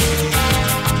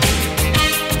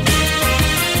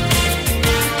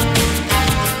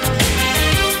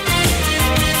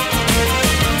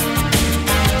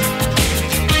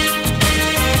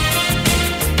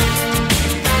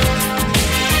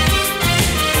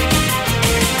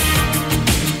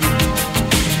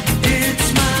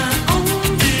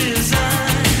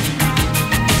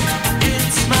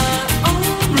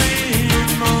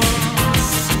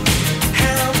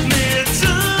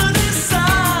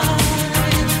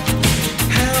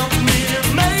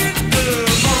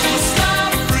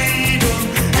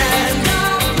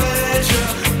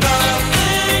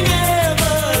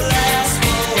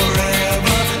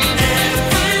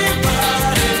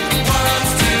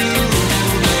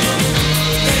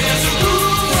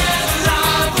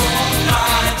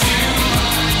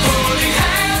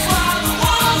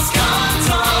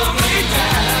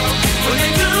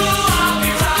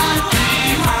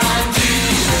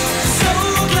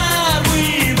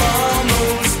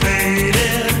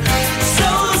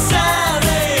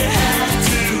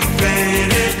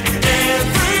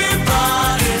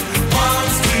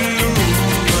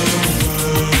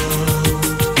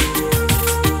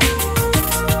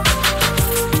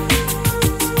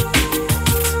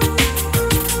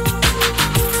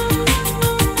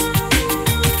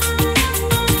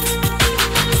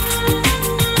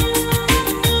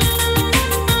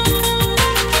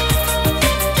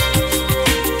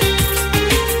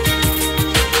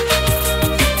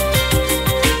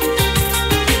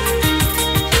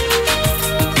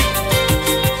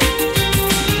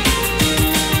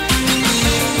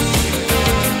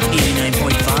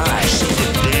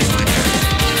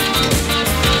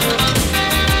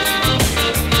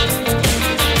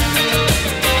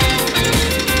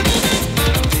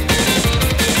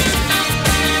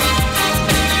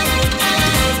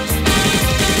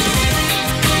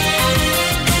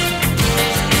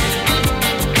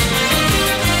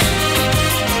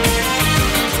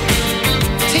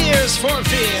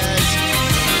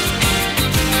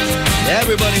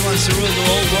 Everybody wants to rule the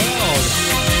whole world.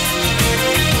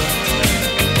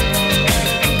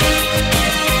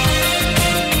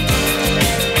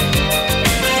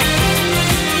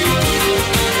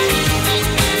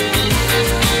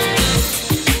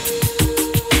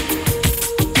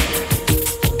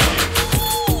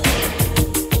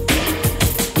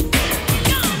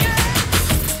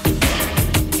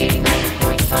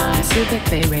 Subic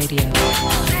Bay Radio.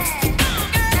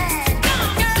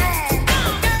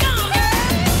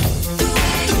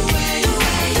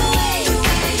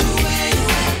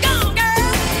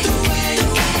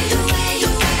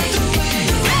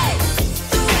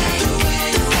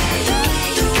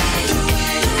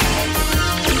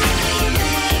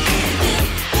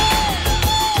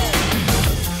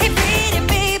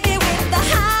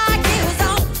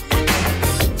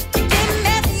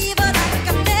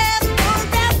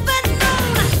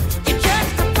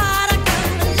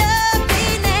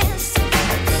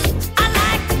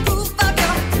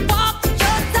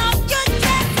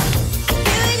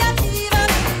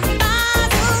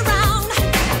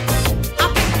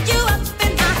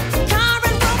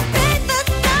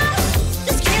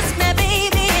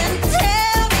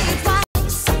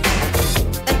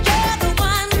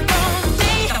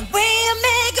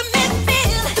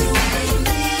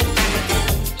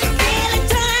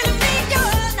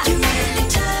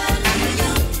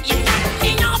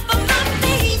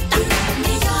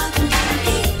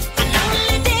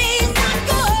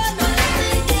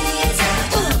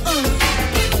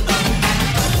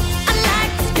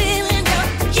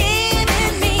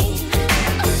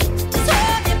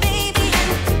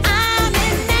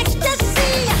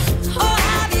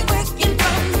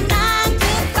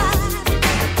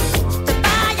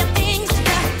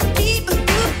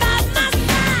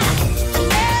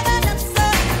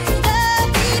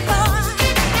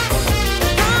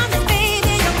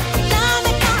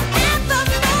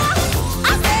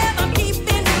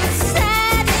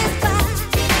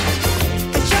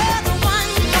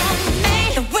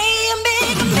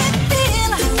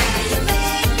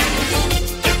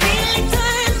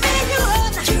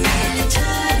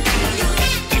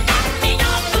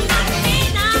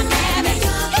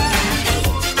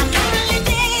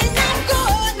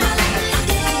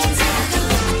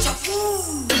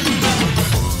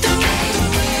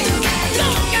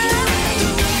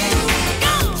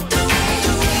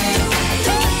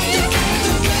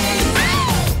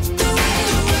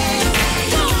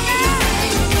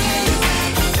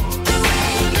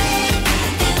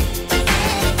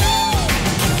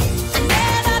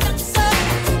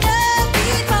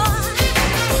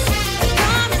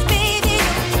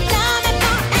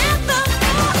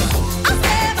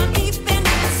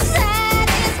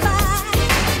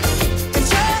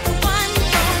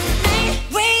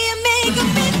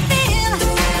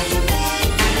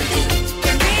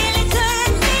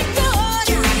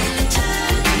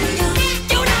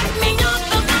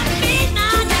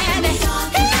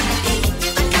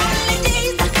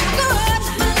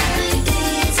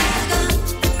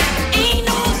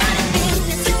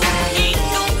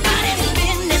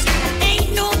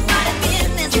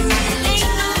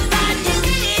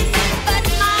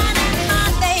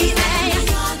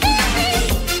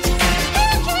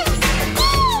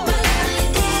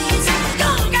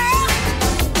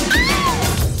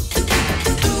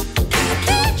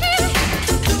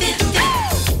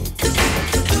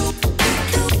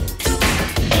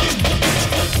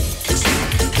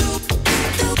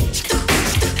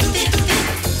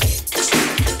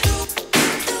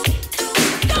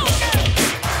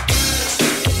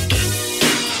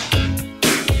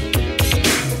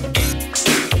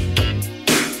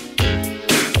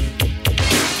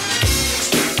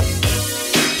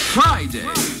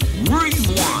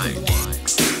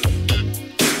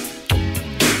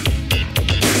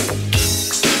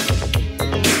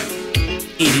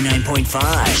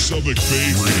 Subic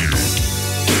Bay Radio.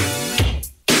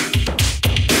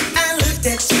 I looked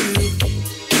at you,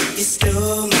 you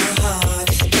stole my heart.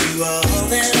 You are all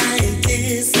that I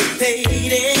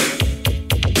anticipated.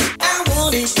 I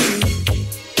wanted you,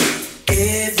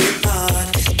 every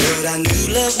part, but I knew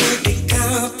love would be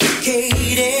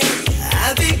complicated.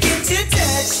 I began to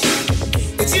touch,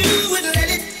 but you wouldn't let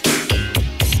it.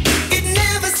 It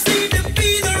never seemed to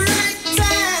be the right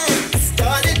time. I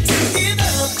started to give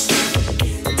up,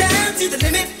 down to the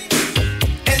limit.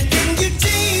 And then you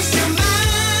changed your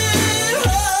mind,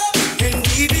 oh, and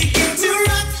we began to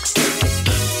rock.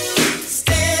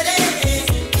 Steady,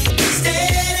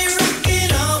 steady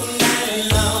rocking all night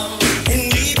long. And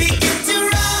we began to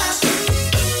rock.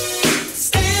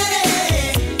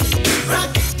 Steady,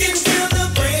 rocking till the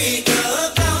break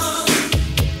of dawn.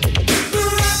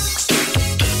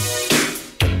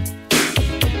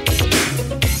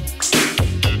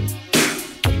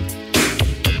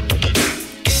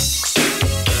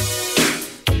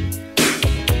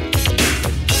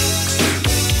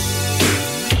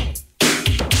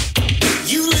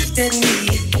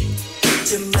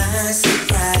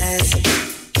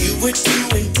 were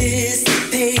doing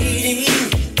dissipating.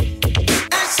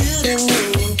 I should have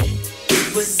known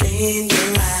it was in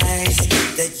your eyes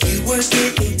that you were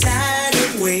getting tired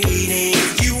of waiting.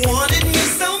 You wanted me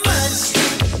so much,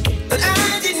 but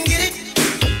I didn't get it.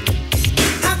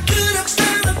 How could I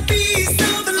find a piece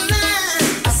of the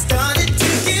line? I started to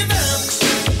give up,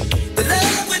 but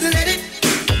love wouldn't let it.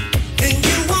 Then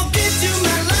you walked into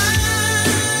my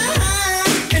life,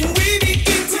 and we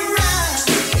began to ride.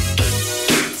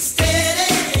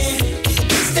 Steady,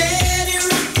 steady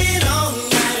rocking all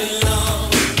night long.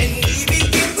 And we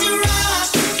began to rock.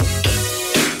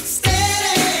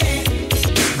 Steady,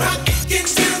 rocking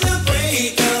till the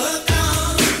break of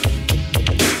dawn.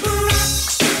 Rock,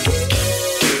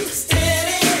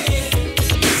 steady,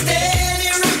 steady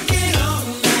rocking all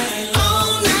night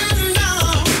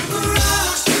long.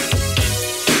 Rock,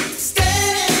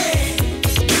 steady,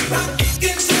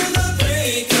 rocking till the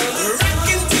break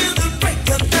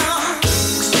of dawn.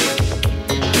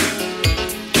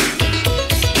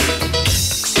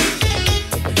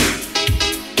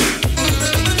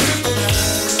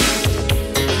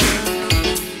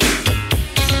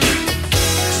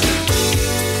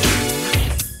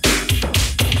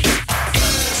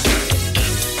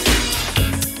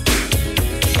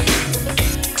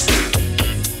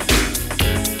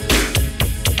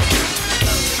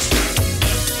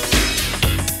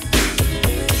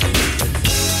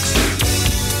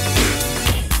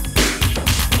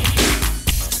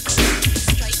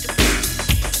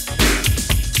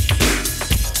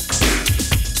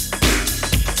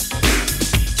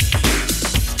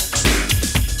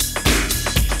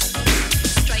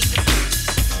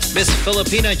 Miss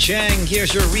Filipina Chang,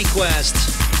 here's your request.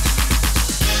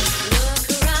 Look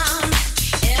around,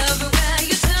 everywhere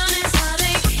you turn is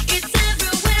heartache. It's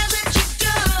everywhere that you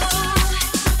go.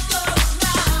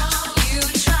 You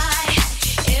try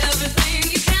everything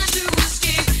you can to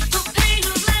escape the pain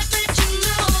of life that you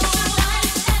know.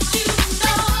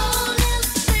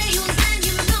 Fails and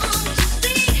you long to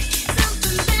see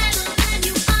something better than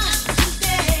you are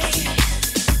today.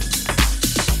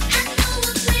 I know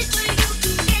a place where you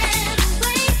can get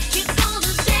away. It's called a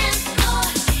dance floor.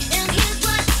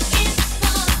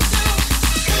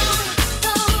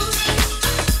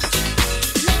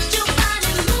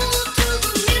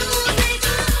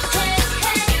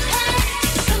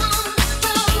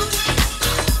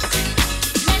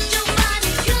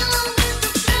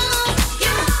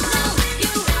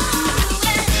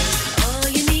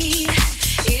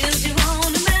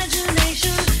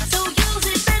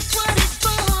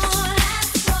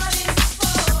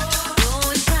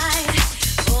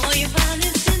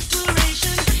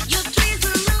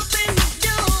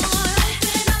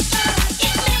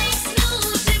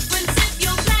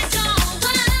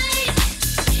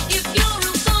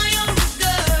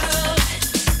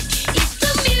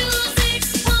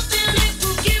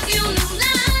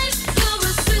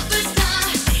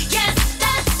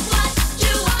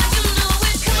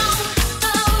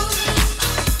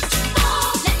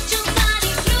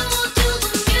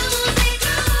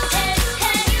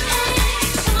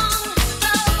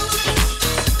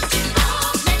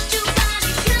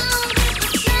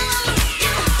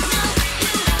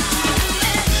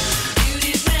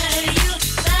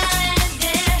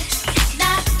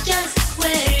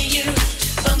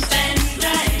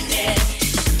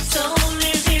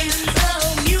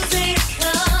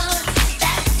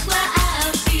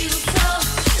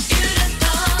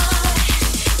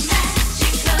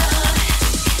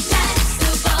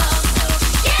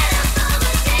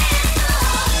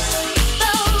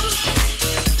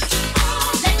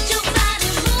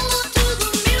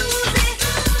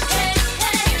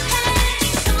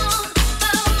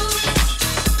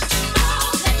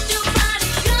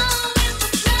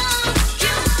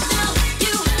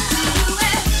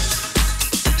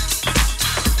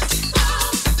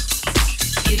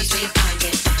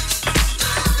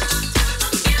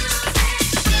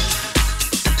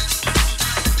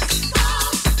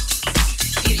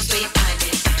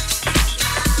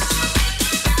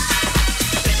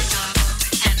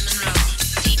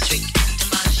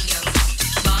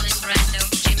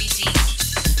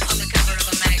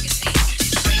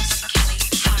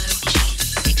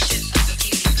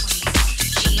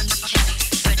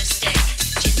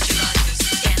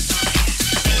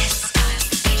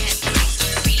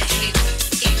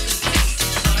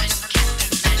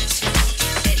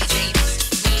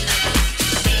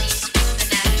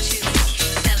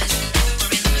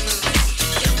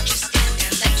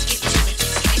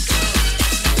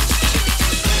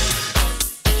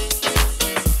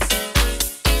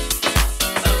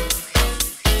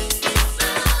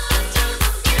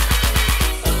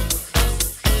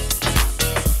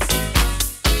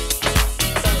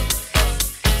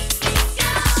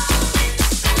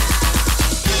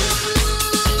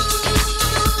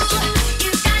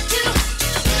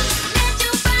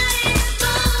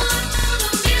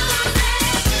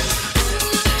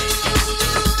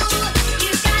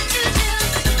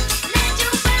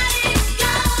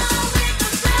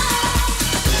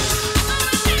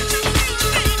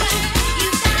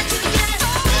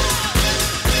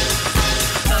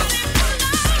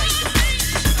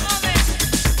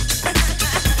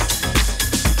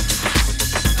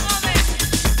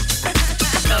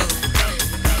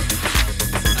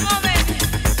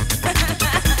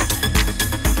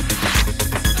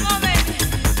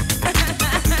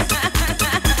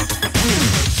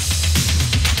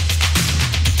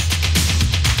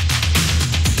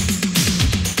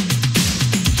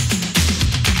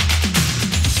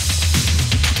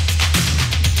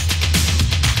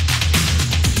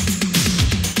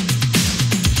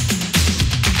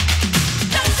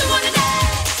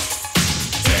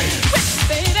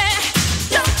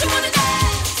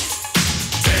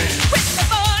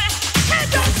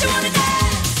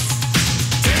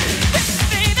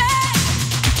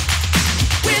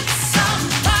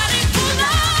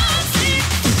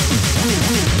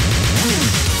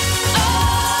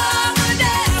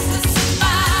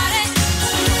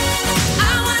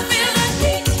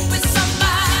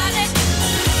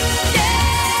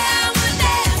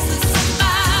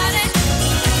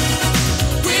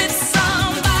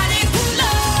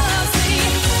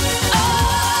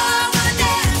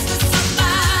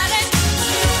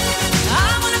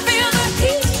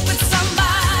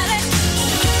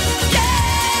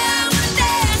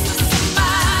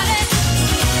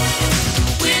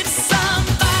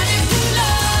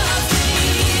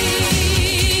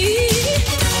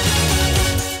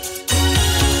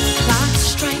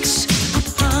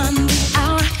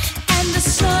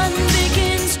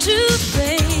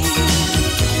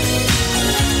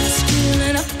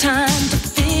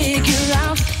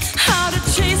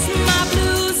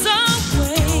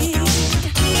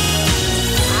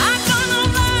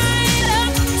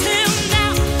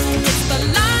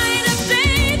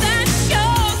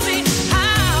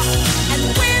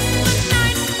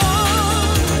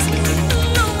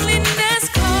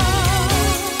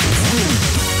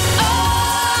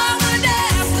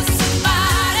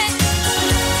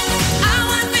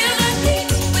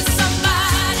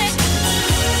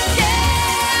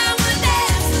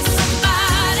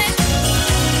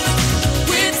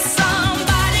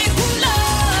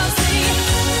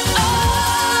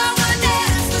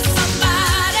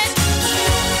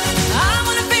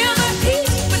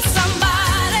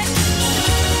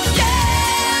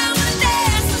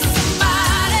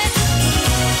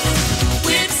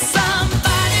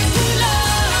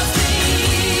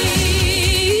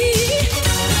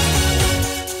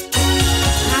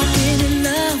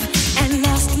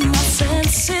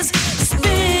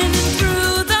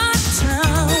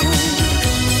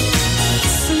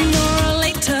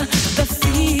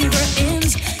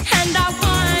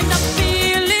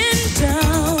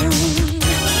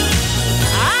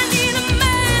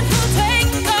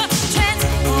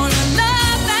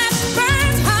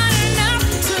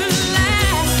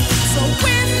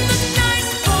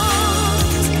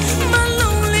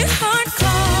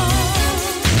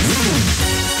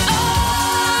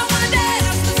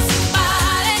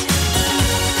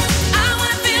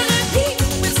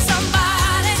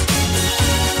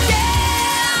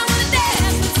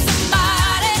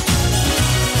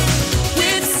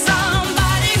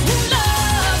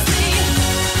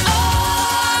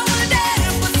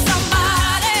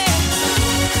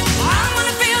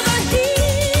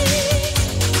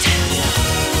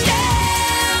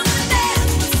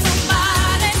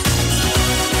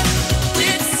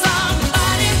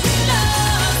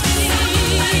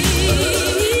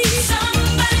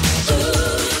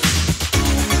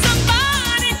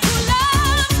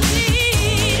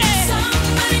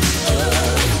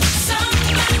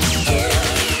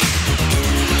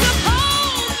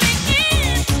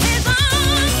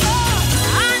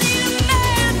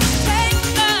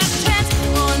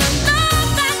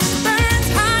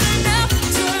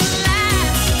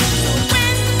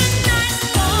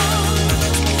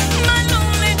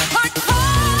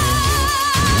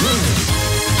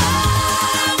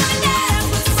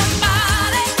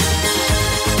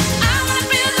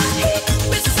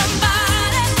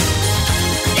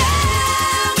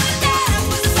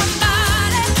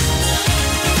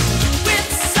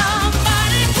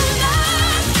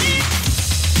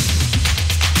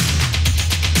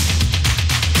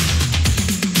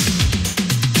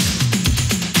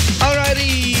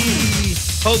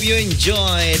 Hope you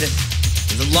enjoyed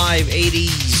the live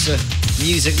 80s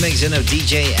music mixing of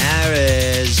DJ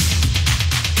Arhiz.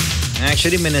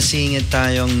 Actually, may nasingit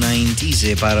tayong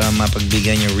 90s para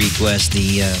mapagbigyan yung request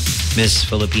ni Miss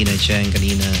Filipina Cheng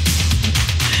kanina.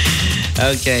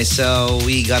 Okay, so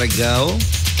we gotta go.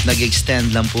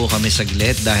 Nag-extend lang po kami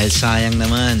saglit dahil sayang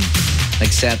naman.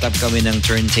 Nag-set up kami ng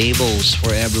turntables for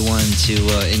everyone to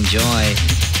enjoy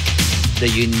the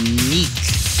unique,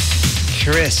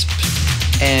 crisp,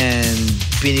 and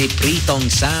pinipritong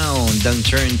sound ng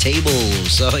turntables.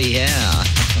 So yeah.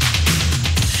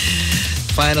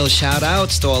 Final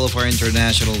shout-outs to all of our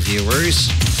international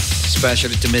viewers,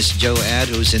 especially to Miss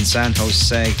Joanne, who's in San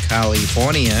Jose,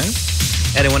 California.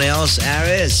 Anyone else,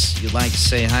 Arhiz, you'd like to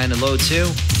say hi and hello to?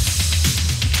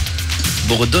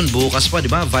 Bukod dun, bukas pa, di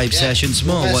ba? Vibe sessions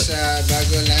mo. Bukas,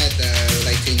 bago lahat, I would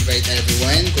like to invite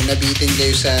everyone. Kung nabitin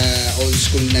kayo sa old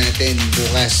school natin,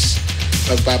 bukas,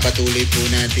 pagpapatuloy po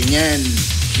natin yan.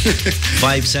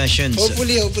 Vibe sessions.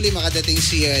 Hopefully makadating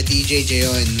si DJ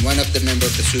Jeon, one of the member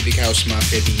of the Subic House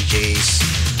Mafia DJs.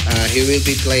 He will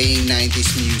be playing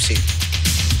 90s music.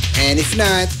 And if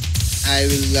not, I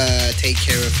will take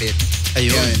care of it.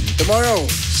 Ayun. Yun. Tomorrow,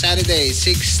 Saturday,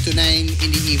 6 to 9 in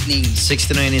the evening. 6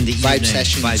 to 9 in the Vibe evening.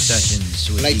 sessions. Vibe sessions.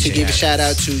 I'd like DJ to give a Arhiz. shout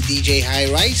out to DJ High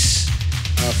Rise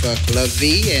of Club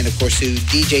V, and of course to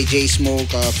DJ J Smoke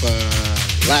of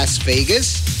Las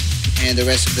Vegas, and the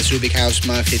rest of the Subic House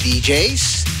Mafia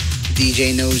DJs,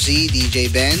 DJ Nosy,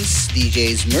 DJ Benz,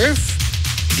 DJ Smurf,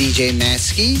 DJ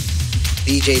Maskey,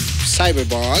 DJ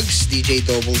Cyberbogs, DJ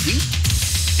Double B,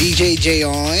 DJ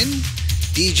Jayon,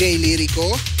 DJ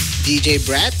Lyrico, DJ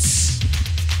Brats,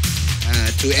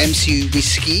 to MC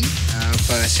Whiskey of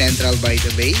Central by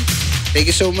the Bay. Thank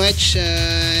you so much,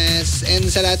 and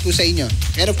sa lahat po sa inyo.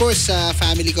 And of course, sa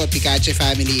family ko, Pikachu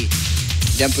family,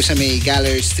 dyan po sa may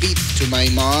Galler Street, to my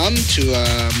mom, to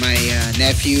my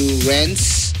nephew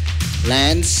Renz,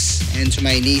 Lance, and to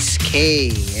my niece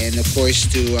Kay, and of course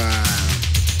to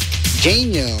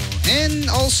Janio, and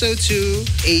also to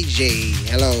AJ.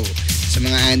 Hello sa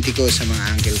mga auntie ko, sa mga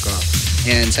uncle ko.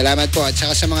 Yan, salamat po. At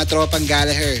saka sa mga tropang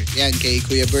Gallagher, yan, kay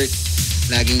Kuya Bert,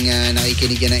 laging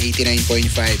nakikinig yan ng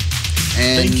 89.5.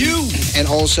 And, thank you! And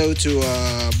also to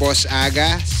Boss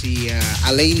Aga, si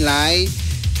Alain Lai,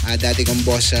 dati kong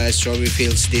boss sa Strawberry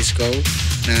Fields Disco,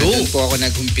 na doon po ako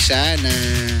nag-umpisa, na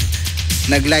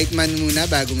nag-lightman muna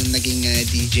bago naging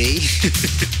DJ.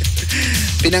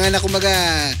 Pinanganak kumaga,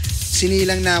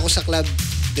 sinilang na ako sa club.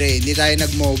 Dre, hindi tayo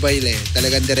nag-mobile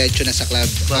talagang diretso na sa club.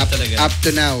 Up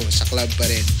to now, sa club pa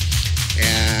rin.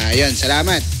 Kaya, yun,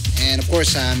 salamat. And of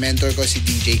course, mentor ko si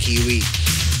DJ Kiwi.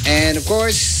 And of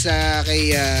course,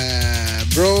 kay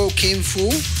Bro Kim Fu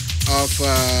of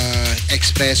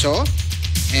Expresso.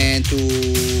 And to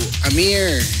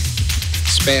Amir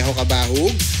Espejo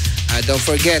Kabahug. Don't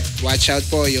forget, watch out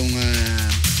po yung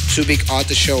Subic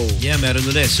Auto Show. Yeah, meron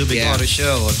ulit. Subic Auto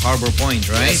Show at Harbor Point,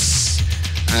 right? Yes.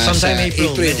 Sometime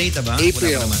April. May data ba?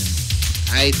 April.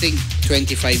 I think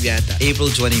 25 yata.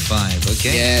 April 25,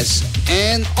 okay? Yes.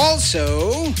 And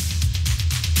also,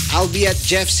 I'll be at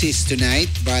Jeffsy's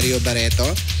tonight, Barrio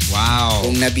Barreto. Wow.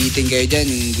 Kung nabitin kayo dyan,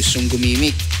 yung gustong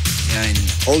gumimik. Yan.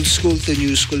 Old school to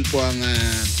new school po ang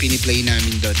piniplay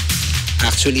namin doon.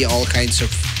 Actually, all kinds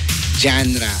of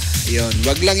genre. Yun.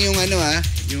 Wag lang yung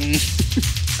yung...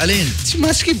 Alin? Si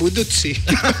Maski Budots eh.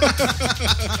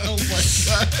 Oh my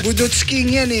God. Budots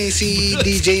King yan eh, si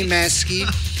DJ Maski.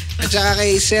 At saka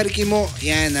kay Sir Kimo,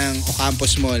 yan ang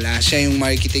Ocampos Mall. Siya yung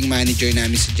marketing manager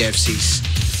namin sa Jeffsy's.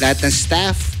 Lahat ng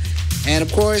staff. And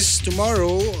of course,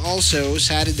 tomorrow, also,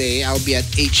 Saturday, I'll be at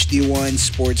HD1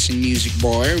 Sports and Music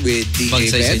Bar with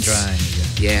DJ Benz.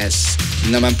 Yes.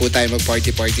 Naman po tayo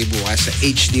mag-party-party bukas sa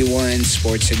HD1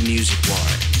 Sports and Music Bar.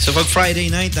 So pag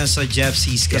Friday night, nasa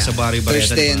Jeffsy's ka sa Barrio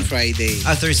Barreta. Thursday and Friday.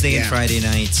 Thursday and Friday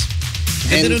nights.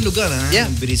 Ganda ng lugar, ha? Yeah.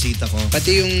 Ang binisita ko.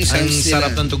 Pati yung sounds ang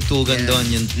sarap ng tugtugan doon.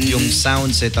 Yung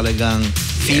sounds talagang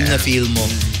feel na feel mo.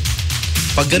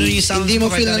 Pag ganun yung sounds hindi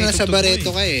mo feel na nasa Barreto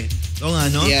ka eh. Oo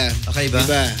nga, no? Yeah. Okay ba?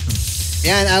 Diba?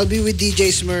 Yan, I'll be with DJ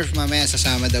Smurf. Mamaya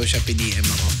sasama daw siya, PDM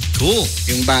ako. Cool.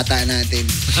 Yung bata natin.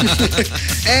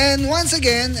 And once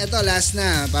again, ito, last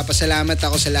na. Papasalamat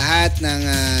ako sa lahat ng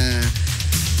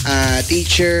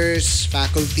teachers,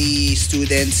 faculty,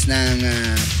 students ng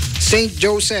St.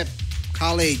 Joseph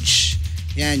College.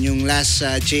 Yan, yung last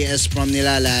JS prom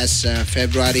nila last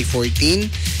February 14.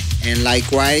 And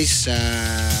likewise,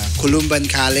 Columban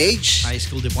College. High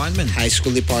School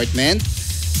Department.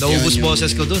 Naubos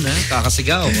boses ko dun, ha?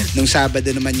 Kakasigaw. Nung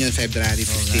Sabado naman yun, February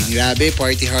 15. Grabe,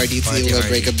 party hard ETO,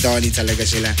 Break Up Donnie talaga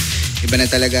sila. Iba na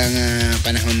talagang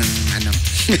panahon ng ano.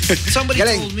 Somebody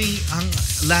told me, ang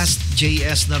last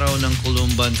JS na raw ng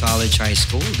Columban College High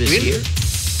School this year.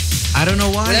 I don't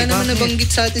know why. Wala naman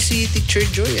nabanggit sa atin si Teacher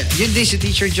Joy. Yun din, si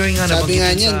Teacher Joy nga nabanggit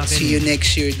sa akin. Sabi nga niyan, see you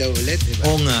next year daw ulit,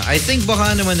 diba? Oo nga. I think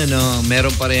baka naman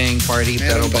meron pa rin party,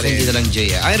 pero baka hindi na lang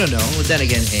JS. I don't know. Then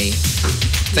again, hey.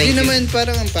 Hindi naman,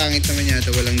 parang ang pangit naman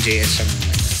yata walang JS ang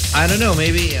I don't know.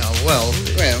 Maybe, well,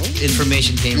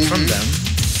 information came from them.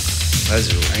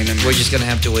 We're just gonna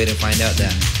have to wait and find out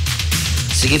that.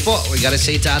 Sige po, we gotta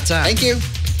say tata. Thank you.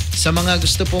 Sa mga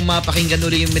gusto po mapakinggan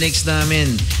ulit yung minix namin,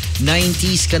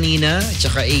 90s kanina,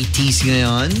 tsaka 80s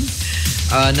ngayon,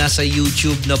 nasa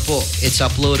YouTube na po. It's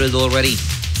uploaded already.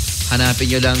 Hanapin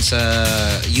nyo lang sa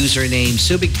username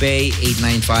Subic Bay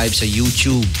 895 sa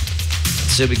YouTube.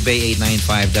 Subic Bay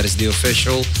 895, that is the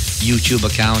official YouTube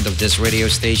account of this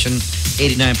radio station.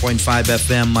 89.5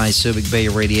 FM, my Subic Bay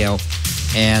Radio.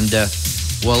 And,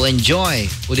 well,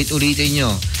 enjoy. Ulit-ulitin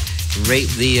nyo.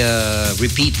 Rate the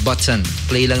repeat button.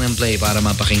 Play lang ng play para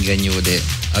mapakinggan nyo ulit.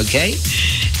 Okay?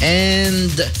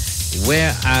 And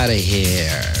we're out of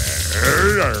here.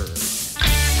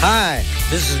 Hi,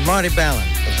 this is Marty Ballin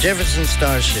of Jefferson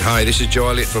Starship. Hi, this is Joe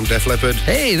Elliott from Def Leppard.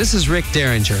 Hey, this is Rick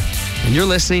Derringer, and you're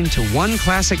listening to one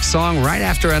classic song right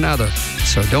after another.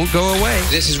 So don't go away.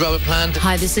 This is Robert Plant.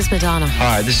 Hi, this is Madonna.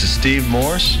 Hi, this is Steve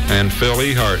Morse. And Phil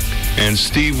Ehart. And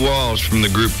Steve Walsh from the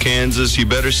group Kansas. You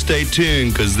better stay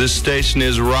tuned, because this station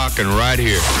is rocking right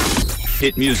here.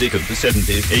 Hit music of the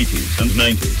 70s, 80s, and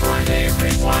 90s.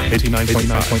 89.5.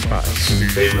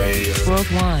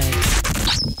 Worldwide.